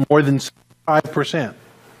 Again, more than 5%.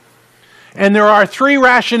 And there are 3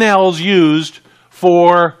 rationales used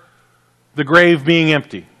for the grave being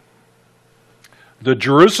empty. The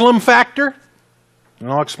Jerusalem factor, and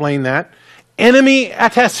I'll explain that. Enemy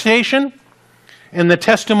attestation, and the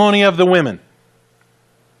testimony of the women.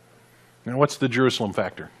 Now, what's the Jerusalem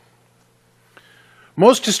factor?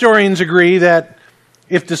 Most historians agree that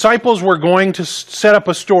if disciples were going to set up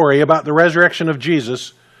a story about the resurrection of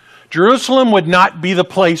Jesus, Jerusalem would not be the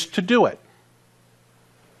place to do it.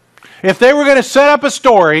 If they were going to set up a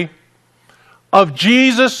story of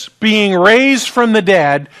Jesus being raised from the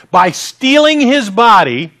dead by stealing his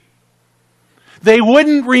body, they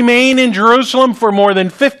wouldn't remain in Jerusalem for more than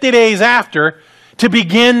 50 days after to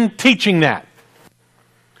begin teaching that.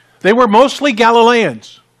 They were mostly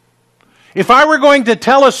Galileans. If I were going to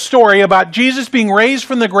tell a story about Jesus being raised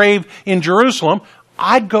from the grave in Jerusalem,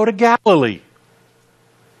 I'd go to Galilee.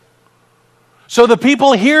 So the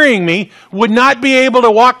people hearing me would not be able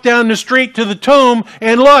to walk down the street to the tomb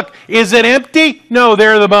and look, is it empty? No,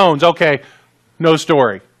 there are the bones. Okay, no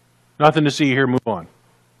story. Nothing to see here, move on.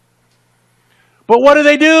 But what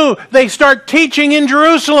do? They start teaching in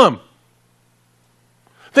Jerusalem.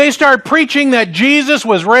 They start preaching that Jesus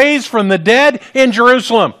was raised from the dead in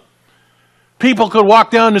Jerusalem. People could walk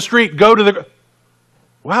down the street, go to the...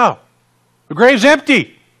 Wow, the grave's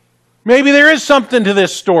empty. Maybe there is something to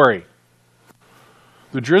this story.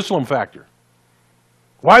 The Jerusalem factor.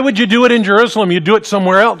 Why would you do it in Jerusalem? You'd do it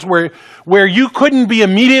somewhere else where you couldn't be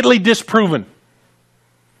immediately disproven.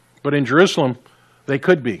 But in Jerusalem, they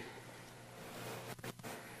could be.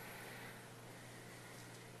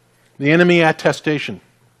 The enemy attestation.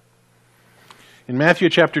 In Matthew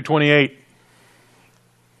chapter 28,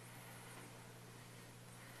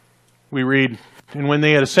 we read, and when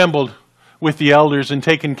they had assembled with the elders and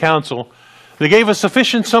taken counsel, they gave a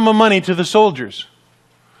sufficient sum of money to the soldiers.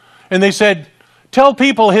 And they said, tell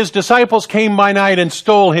people his disciples came by night and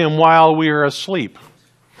stole him while we were asleep.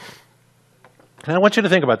 And I want you to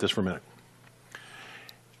think about this for a minute.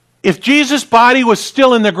 If Jesus' body was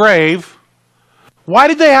still in the grave, why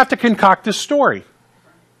did they have to concoct this story?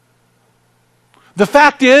 The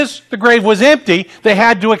fact is, the grave was empty. They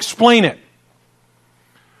had to explain it.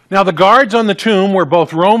 Now, the guards on the tomb were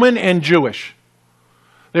both Roman and Jewish.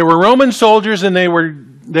 They were Roman soldiers and they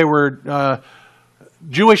were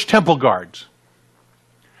Jewish temple guards,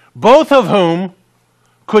 both of whom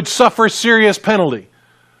could suffer serious penalty.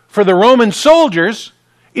 For the Roman soldiers,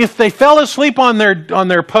 if they fell asleep on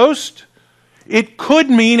their post, it could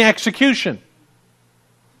mean execution.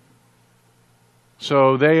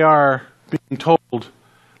 So they are being told,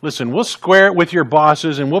 listen, we'll square it with your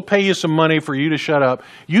bosses and we'll pay you some money for you to shut up.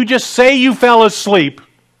 You just say you fell asleep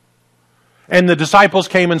and the disciples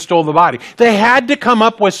came and stole the body. They had to come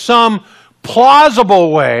up with some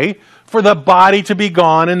plausible way for the body to be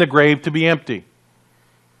gone and the grave to be empty.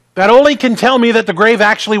 That only can tell me that the grave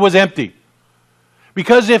actually was empty.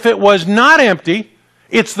 Because if it was not empty,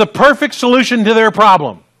 it's the perfect solution to their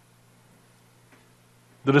problem.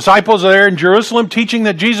 The disciples are there in Jerusalem teaching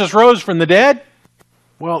that Jesus rose from the dead.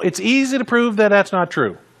 Well, it's easy to prove that that's not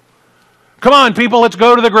true. Come on, people, let's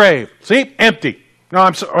go to the grave. See? Empty. No,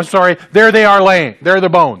 I'm sorry. There they are laying. There are the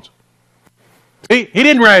bones. See? He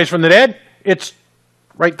didn't rise from the dead. It's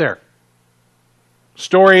right there.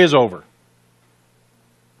 Story is over.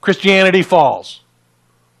 Christianity falls.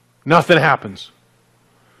 Nothing happens.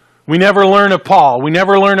 We never learn of Paul. We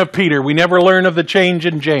never learn of Peter. We never learn of the change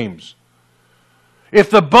in James. If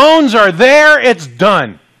the bones are there, it's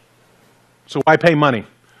done. So why pay money?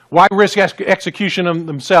 Why risk execution of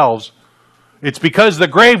themselves? It's because the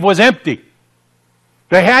grave was empty.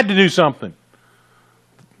 They had to do something.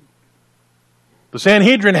 The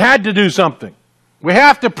Sanhedrin had to do something. We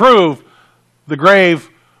have to prove the grave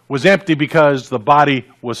was empty because the body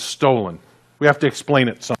was stolen. We have to explain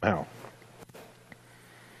it somehow.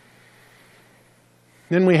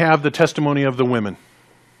 Then we have the testimony of the women.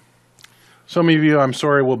 Some of you, I'm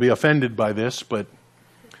sorry, will be offended by this, but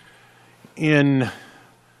in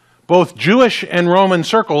both Jewish and Roman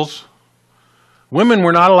circles, women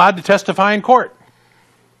were not allowed to testify in court.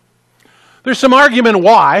 There's some argument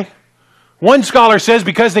why. One scholar says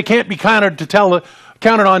because they can't be counted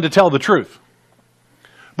on to tell the truth.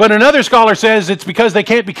 But another scholar says it's because they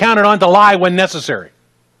can't be counted on to lie when necessary.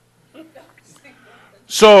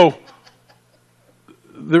 So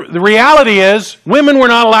the reality is women were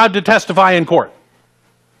not allowed to testify in court.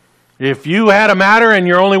 If you had a matter and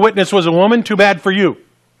your only witness was a woman, too bad for you.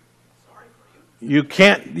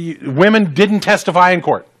 Women didn't testify in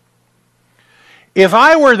court. If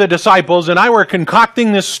I were the disciples and I were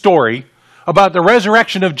concocting this story about the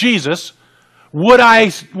resurrection of Jesus, would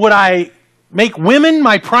I make women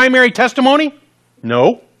my primary testimony?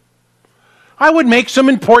 No. I would make some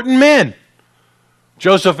important men.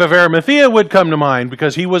 Joseph of Arimathea would come to mind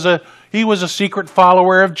because he was a secret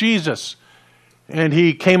follower of Jesus. And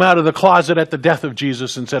he came out of the closet at the death of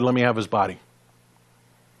Jesus and said, "Let me have his body."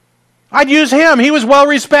 I'd use him. He was well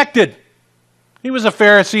respected. He was a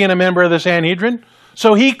Pharisee and a member of the Sanhedrin.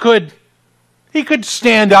 So he could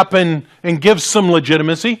stand up and give some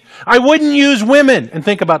legitimacy. I wouldn't use women. And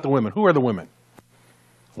think about the women. Who are the women?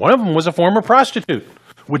 One of them was a former prostitute.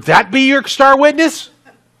 Would that be your star witness?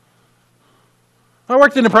 I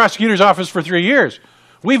worked in the prosecutor's office for 3 years.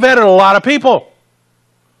 We vetted a lot of people.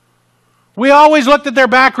 We always looked at their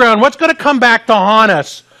background. What's going to come back to haunt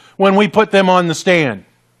us when we put them on the stand?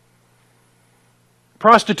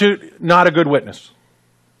 Prostitute, not a good witness.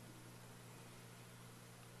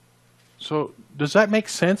 So does that make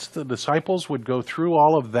sense? The disciples would go through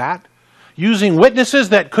all of that using witnesses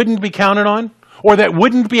that couldn't be counted on or that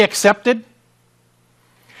wouldn't be accepted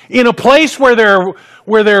in a place where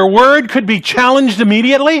their word could be challenged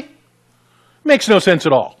immediately? Makes no sense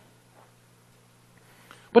at all.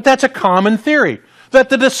 But that's a common theory, that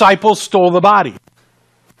the disciples stole the body.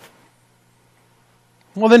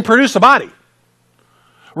 Well, then produce the body.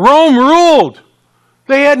 Rome ruled.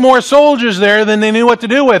 They had more soldiers there than they knew what to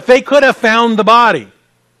do with. They could have found the body.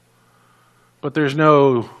 But there's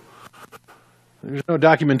no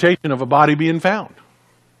documentation of a body being found.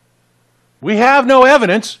 We have no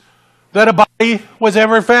evidence that a body was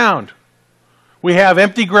ever found. We have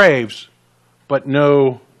empty graves, but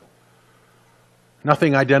nothing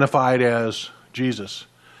identified as Jesus.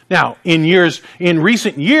 Now, in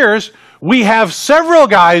recent years, we have several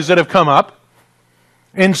guys that have come up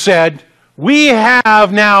and said, "We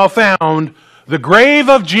have now found the grave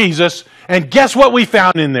of Jesus, and guess what we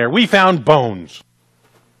found in there? We found bones."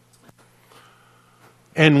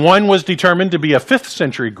 And one was determined to be a 5th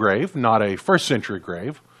century grave, not a 1st century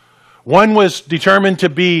grave. One was determined to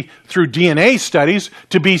be, through DNA studies,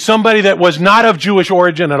 to be somebody that was not of Jewish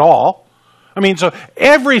origin at all. I mean, so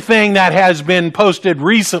everything that has been posted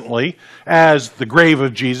recently as the grave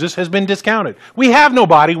of Jesus has been discounted. We have no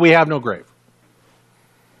body, we have no grave.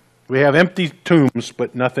 We have empty tombs,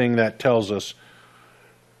 but nothing that tells us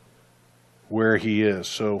where he is.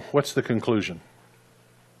 So what's the conclusion?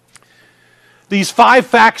 These 5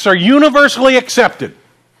 facts are universally accepted.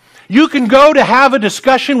 You can go to have a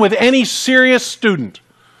discussion with any serious student.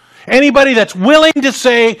 Anybody that's willing to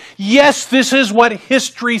say, yes, this is what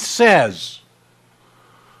history says.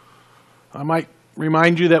 I might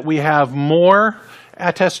remind you that we have more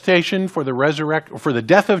attestation for the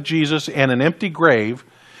death of Jesus and an empty grave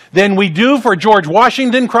than we do for George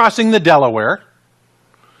Washington crossing the Delaware,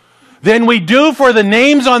 than we do for the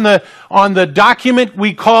names on the document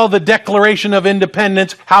we call the Declaration of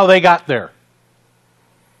Independence, how they got there.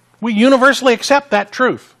 We universally accept that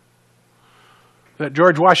truth, that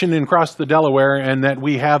George Washington crossed the Delaware and that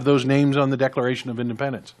we have those names on the Declaration of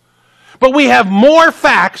Independence. But we have more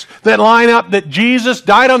facts that line up that Jesus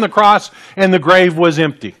died on the cross and the grave was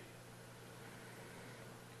empty.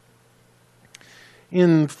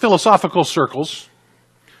 In philosophical circles,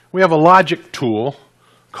 we have a logic tool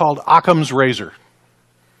called Occam's razor.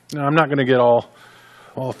 Now, I'm not going to get all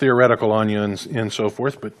theoretical on you and so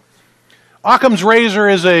forth, but Occam's razor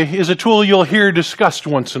is a tool you'll hear discussed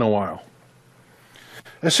once in a while.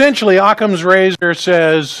 Essentially, Occam's razor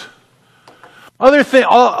says, other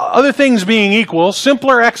things being equal,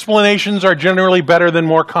 simpler explanations are generally better than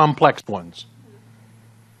more complex ones.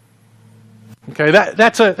 Okay,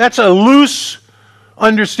 that's a loose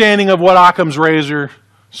understanding of what Occam's razor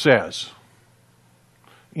says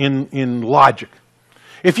in logic.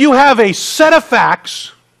 If you have a set of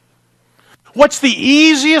facts, what's the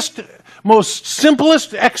easiest, most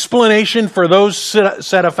simplest explanation for those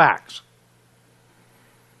set of facts?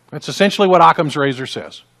 That's essentially what Occam's razor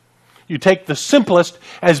says. You take the simplest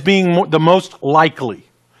as being the most likely.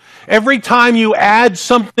 Every time you add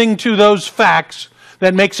something to those facts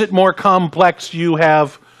that makes it more complex, you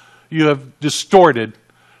have distorted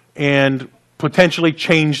and potentially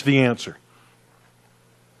changed the answer.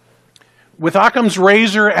 With Occam's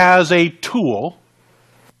razor as a tool,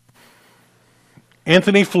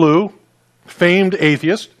 Anthony Flew, famed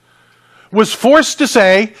atheist, was forced to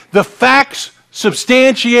say the facts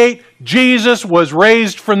substantiate Jesus was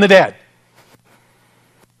raised from the dead.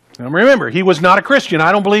 Now remember, he was not a Christian.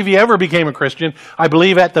 I don't believe he ever became a Christian. I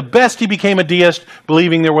believe at the best he became a deist,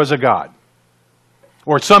 believing there was a God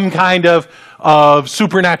or some kind of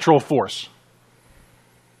supernatural force.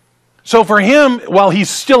 So for him, while he's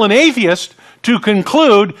still an atheist, to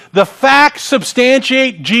conclude the facts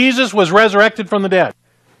substantiate Jesus was resurrected from the dead.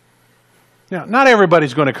 Now, not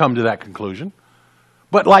everybody's going to come to that conclusion.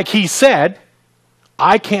 But like he said,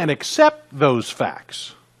 I can't accept those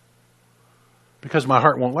facts because my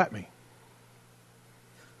heart won't let me.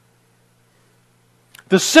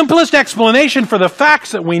 The simplest explanation for the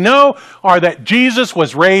facts that we know are that Jesus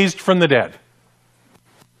was raised from the dead.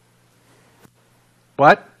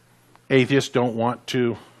 But atheists don't want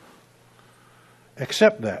to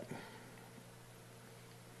accept that.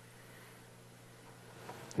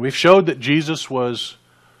 We've showed that Jesus was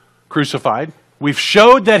crucified. We've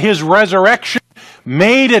showed that his resurrection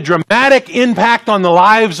made a dramatic impact on the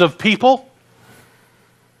lives of people.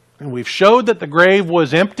 And we've showed that the grave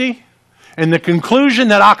was empty. And the conclusion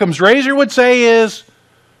that Occam's razor would say is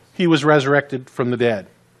he was resurrected from the dead.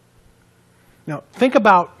 Now, think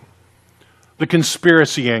about the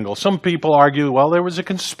conspiracy angle. Some people argue, well, there was a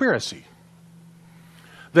conspiracy.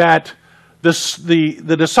 That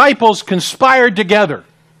the disciples conspired together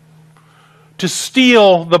to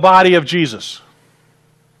steal the body of Jesus.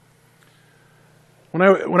 When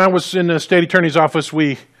I was in the state attorney's office,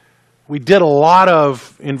 we did a lot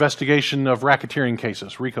of investigation of racketeering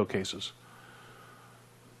cases, RICO cases.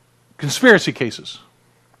 Conspiracy cases.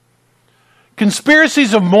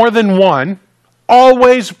 Conspiracies of more than one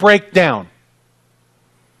always break down.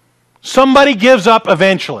 Somebody gives up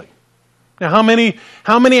eventually. Now, how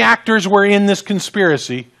many actors were in this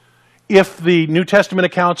conspiracy if the New Testament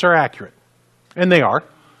accounts are accurate? And they are.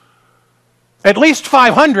 At least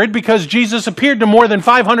 500 because Jesus appeared to more than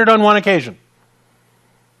 500 on one occasion.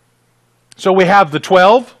 So we have the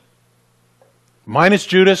 12 minus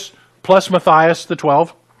Judas plus Matthias, the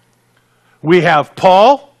 12. We have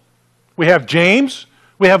Paul. We have James.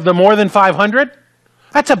 We have the more than 500.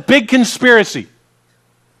 That's a big conspiracy.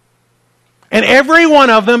 And every one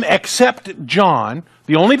of them except John,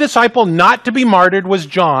 the only disciple not to be martyred was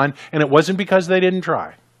John, and it wasn't because they didn't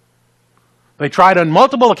try. They tried on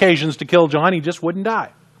multiple occasions to kill John, he just wouldn't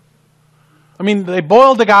die. I mean, they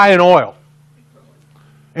boiled the guy in oil,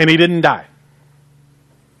 and he didn't die.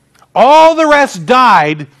 All the rest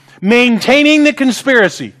died maintaining the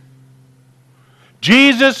conspiracy.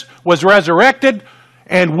 Jesus was resurrected,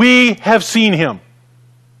 and we have seen him.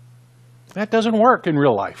 That doesn't work in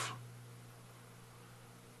real life.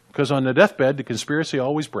 Because on the deathbed, the conspiracy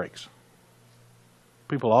always breaks.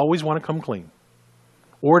 People always want to come clean.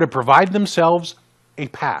 Or to provide themselves a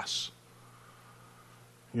pass.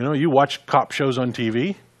 You know, you watch cop shows on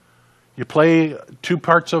TV. You play two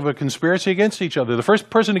parts of a conspiracy against each other. The first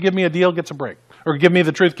person to give me a deal gets a break. Or give me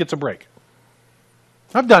the truth gets a break.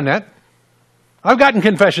 I've done that. I've gotten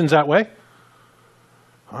confessions that way.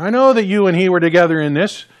 I know that you and he were together in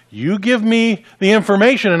this. You give me the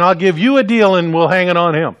information and I'll give you a deal and we'll hang it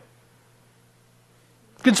on him.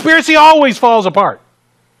 Conspiracy always falls apart.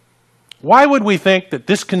 Why would we think that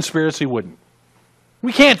this conspiracy wouldn't?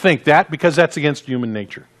 We can't think that because that's against human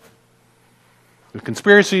nature. The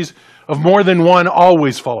conspiracies of more than one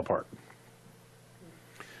always fall apart.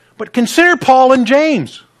 But consider Paul and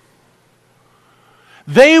James.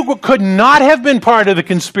 They could not have been part of the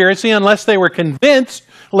conspiracy unless they were convinced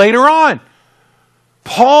later on.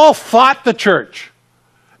 Paul fought the church.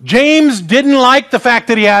 James didn't like the fact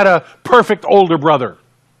that he had a perfect older brother.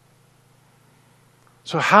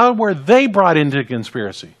 So how were they brought into the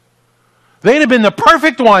conspiracy? They'd have been the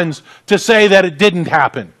perfect ones to say that it didn't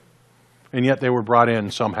happen. And yet they were brought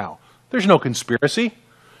in somehow. There's no conspiracy.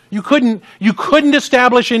 You couldn't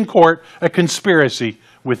establish in court a conspiracy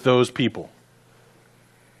with those people.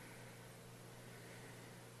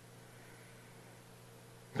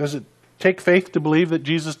 Does it take faith to believe that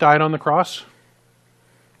Jesus died on the cross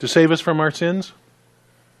to save us from our sins?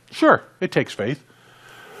 Sure, it takes faith.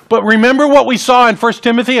 But remember what we saw in 1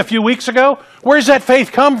 Timothy a few weeks ago? Where does that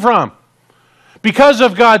faith come from? Because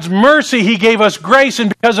of God's mercy, He gave us grace, and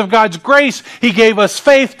because of God's grace, He gave us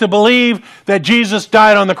faith to believe that Jesus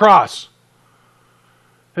died on the cross.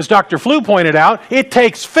 As Dr. Flew pointed out, it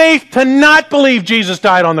takes faith to not believe Jesus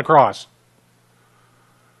died on the cross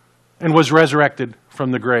and was resurrected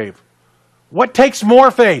from the grave. What takes more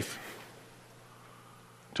faith?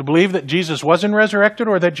 To believe that Jesus wasn't resurrected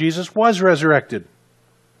or that Jesus was resurrected?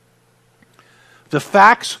 The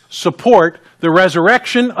facts support the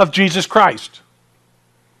resurrection of Jesus Christ.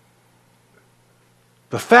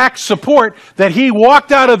 The facts support that He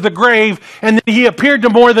walked out of the grave and that He appeared to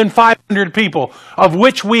more than 500 people, of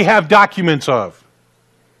which we have documents of.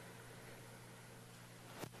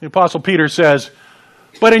 The Apostle Peter says,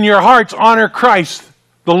 "But in your hearts honor Christ,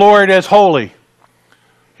 the Lord, as holy."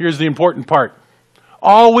 Here's the important part.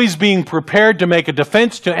 "Always being prepared to make a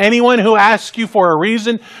defense to anyone who asks you for a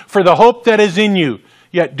reason for the hope that is in you,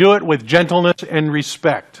 yet do it with gentleness and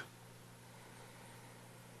respect."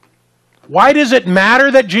 Why does it matter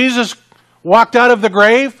that Jesus walked out of the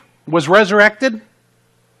grave, was resurrected?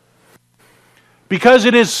 Because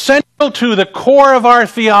it is central to the core of our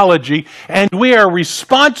theology, and we are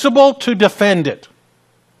responsible to defend it.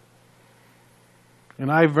 And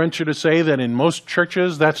I venture to say that in most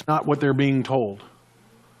churches, that's not what they're being told.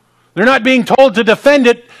 They're not being told to defend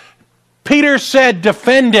it. Peter said,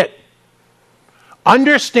 defend it.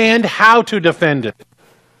 Understand how to defend it.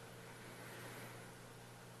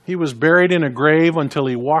 He was buried in a grave until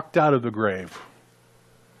He walked out of the grave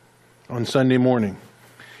on Sunday morning.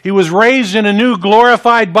 He was raised in a new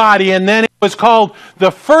glorified body, and then it was called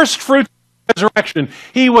the first fruits of the resurrection.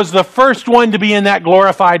 He was the first one to be in that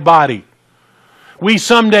glorified body. We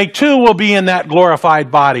someday too will be in that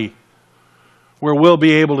glorified body where we'll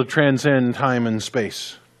be able to transcend time and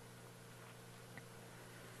space.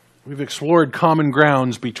 We've explored common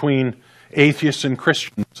grounds between atheists and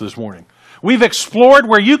Christians this morning. We've explored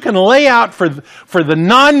where you can lay out for the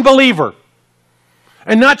non-believer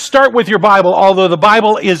and not start with your Bible, although the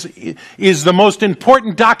Bible is the most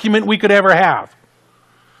important document we could ever have.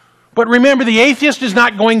 But remember, the atheist is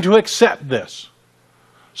not going to accept this.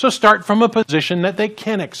 So start from a position that they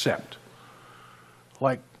can accept,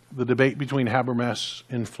 like the debate between Habermas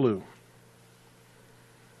and Flew.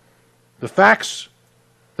 The facts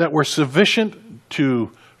that were sufficient to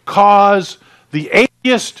cause the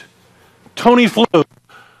atheist Tony Flew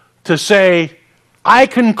to say, I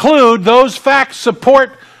conclude those facts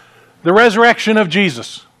support the resurrection of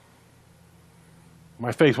Jesus.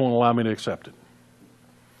 My faith won't allow me to accept it.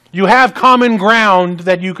 You have common ground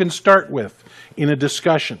that you can start with in a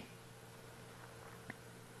discussion.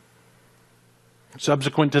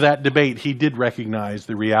 Subsequent to that debate, he did recognize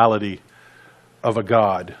the reality of a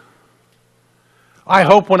God. I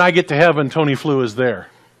hope when I get to heaven, Tony Flew is there.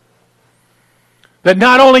 That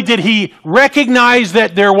not only did he recognize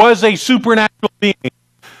that there was a supernatural being,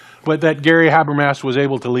 but that Gary Habermas was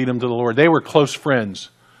able to lead him to the Lord. They were close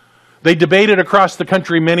friends. They debated across the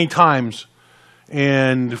country many times,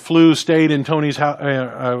 and Flew stayed in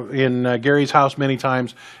Gary's house many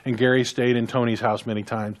times, and Gary stayed in Tony's house many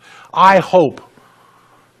times. I hope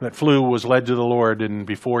that Flew was led to the Lord, and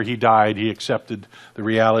before he died, he accepted the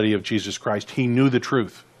reality of Jesus Christ. He knew the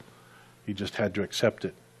truth. He just had to accept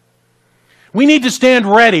it. We need to stand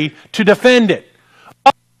ready to defend it.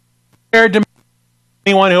 Prepared to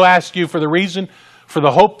anyone who asks you for the reason, for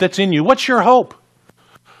the hope that's in you. What's your hope?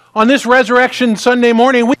 On this Resurrection Sunday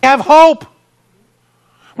morning, we have hope.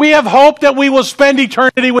 We have hope that we will spend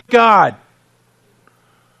eternity with God.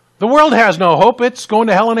 The world has no hope. It's going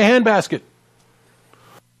to hell in a handbasket.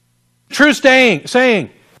 True saying.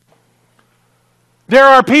 There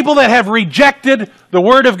are people that have rejected the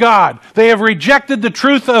Word of God. They have rejected the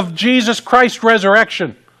truth of Jesus Christ's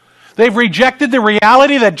resurrection. They've rejected the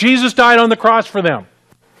reality that Jesus died on the cross for them.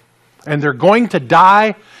 And they're going to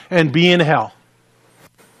die and be in hell.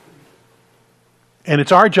 And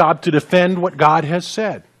it's our job to defend what God has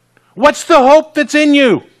said. What's the hope that's in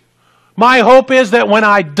you? My hope is that when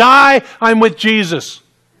I die, I'm with Jesus.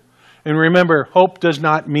 And remember, hope does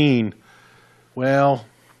not mean, well,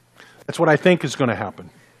 that's what I think is going to happen.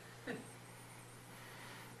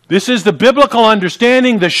 This is the biblical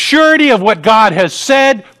understanding, the surety of what God has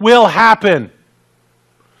said will happen.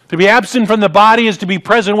 To be absent from the body is to be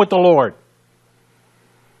present with the Lord.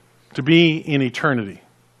 To be in eternity.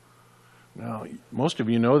 Now, most of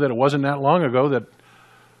you know that it wasn't that long ago that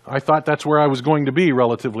I thought that's where I was going to be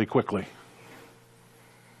relatively quickly.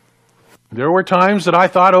 There were times that I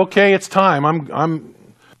thought, okay, it's time.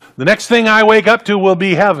 The next thing I wake up to will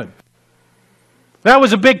be heaven. That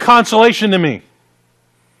was a big consolation to me.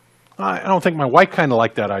 I don't think my wife kind of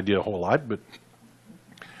liked that idea a whole lot, but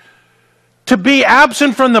to be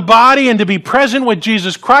absent from the body and to be present with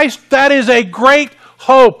Jesus Christ, that is a great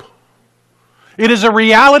hope. It is a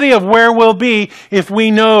reality of where we'll be if we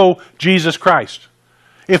know Jesus Christ.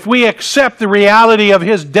 If we accept the reality of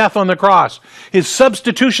His death on the cross, His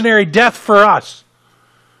substitutionary death for us.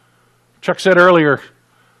 Chuck said earlier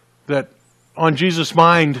that on Jesus'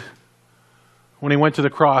 mind when He went to the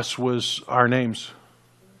cross was our names.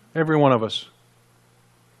 Every one of us.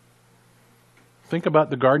 Think about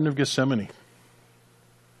the Garden of Gethsemane,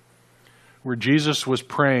 where Jesus was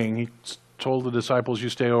praying. He told the disciples, you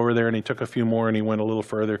stay over there, and He took a few more and He went a little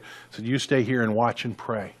further. He said, you stay here and watch and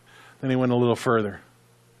pray. Then He went a little further,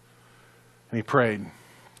 and He prayed.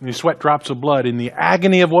 And He sweat drops of blood in the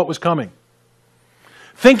agony of what was coming.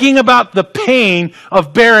 Thinking about the pain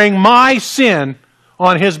of bearing my sin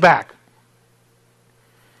on His back.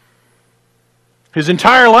 His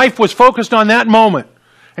entire life was focused on that moment.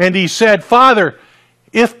 And He said, Father,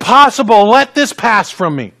 if possible, let this pass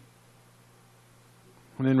from me.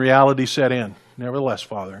 And then reality set in. Nevertheless,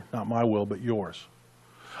 Father, not my will, but yours.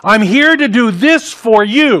 I'm here to do this for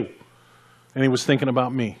you. And He was thinking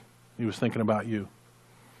about me. He was thinking about you.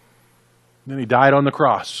 And then He died on the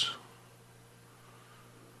cross.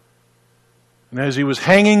 And as He was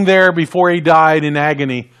hanging there before He died in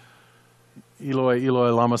agony, Eloi,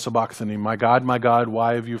 Eloi, lama sabachthani, my God,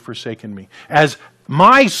 why have you forsaken me? As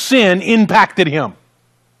my sin impacted Him.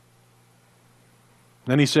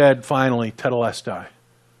 Then He said, finally, tetelestai,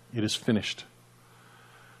 it is finished.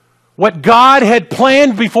 What God had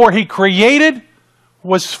planned before He created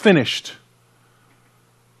was finished.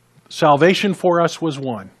 Salvation for us was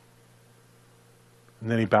won.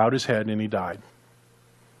 And then He bowed His head and He died.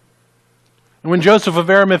 And when Joseph of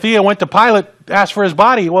Arimathea went to Pilate, asked for His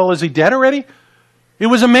body, well, is He dead already? It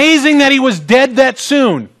was amazing that He was dead that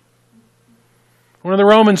soon. One of the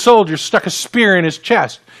Roman soldiers stuck a spear in His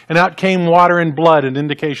chest, and out came water and blood, an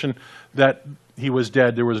indication that He was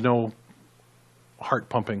dead. There was no heart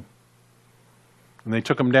pumping. And they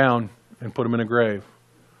took Him down and put Him in a grave.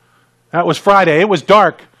 That was Friday. It was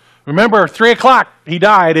dark. Remember, 3 o'clock, He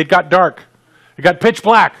died. It got dark. It got pitch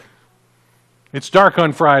black. It's dark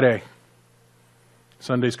on Friday.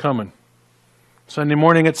 Sunday's coming. Sunday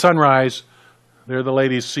morning at sunrise, there the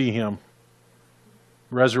ladies see Him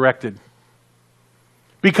resurrected.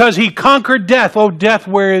 Because He conquered death. Oh, death,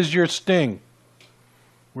 where is your sting?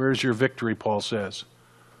 Where is your victory, Paul says.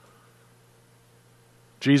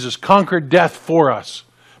 Jesus conquered death for us,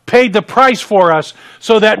 paid the price for us,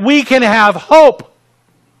 so that we can have hope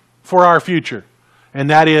for our future. And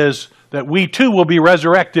that is that we too will be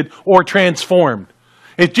resurrected or transformed.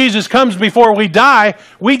 If Jesus comes before we die,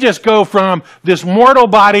 we just go from this mortal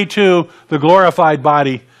body to the glorified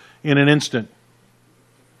body in an instant.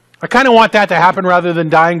 I kind of want that to happen rather than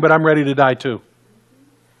dying, but I'm ready to die too.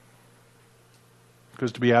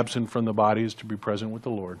 Because to be absent from the body is to be present with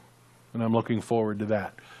the Lord. And I'm looking forward to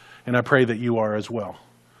that. And I pray that you are as well.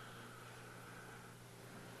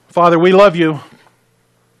 Father, we love you.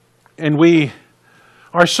 And we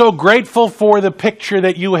are so grateful for the picture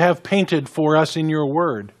that you have painted for us in your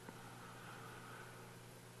word.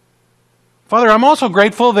 Father, I'm also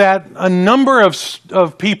grateful that a number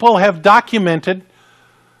of people have documented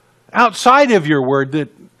outside of your word that,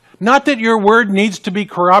 not that your word needs to be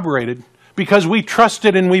corroborated, because we trust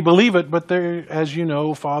it and we believe it, but there, as you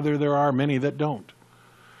know, Father, there are many that don't.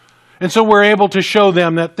 And so we're able to show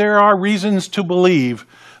them that there are reasons to believe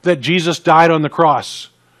that Jesus died on the cross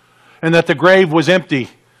and that the grave was empty.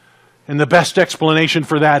 And the best explanation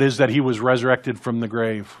for that is that He was resurrected from the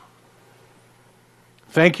grave.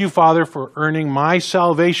 Thank you, Father, for earning my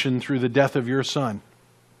salvation through the death of your Son.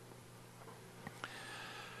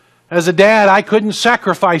 As a dad, I couldn't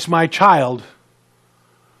sacrifice my child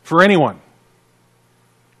for anyone,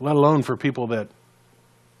 let alone for people that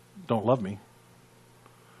don't love me.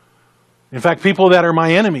 In fact, people that are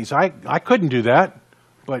my enemies, I couldn't do that,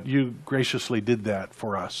 but you graciously did that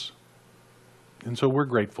for us. And so we're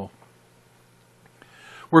grateful.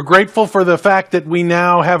 We're grateful for the fact that we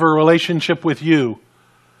now have a relationship with you.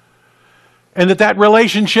 And that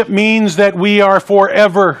relationship means that we are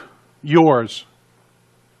forever yours.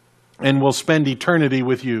 and will spend eternity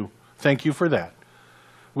with you. Thank you for that.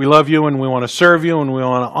 We love you, and we want to serve you, and we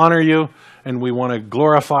want to honor you, and we want to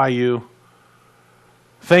glorify you.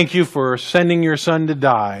 Thank you for sending your Son to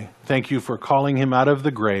die. Thank you for calling him out of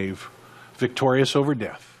the grave, victorious over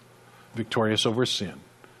death, victorious over sin.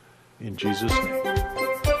 In Jesus' name.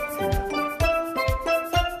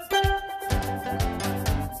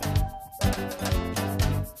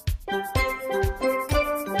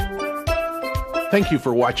 Thank you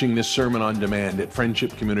for watching this sermon on demand at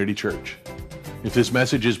Friendship Community Church. If this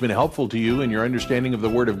message has been helpful to you in your understanding of the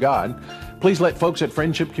Word of God, please let folks at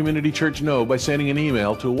Friendship Community Church know by sending an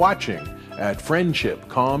email to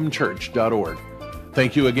watching@friendshipcomchurch.org.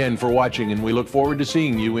 Thank you again for watching, and we look forward to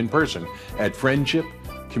seeing you in person at Friendship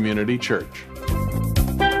Community Church.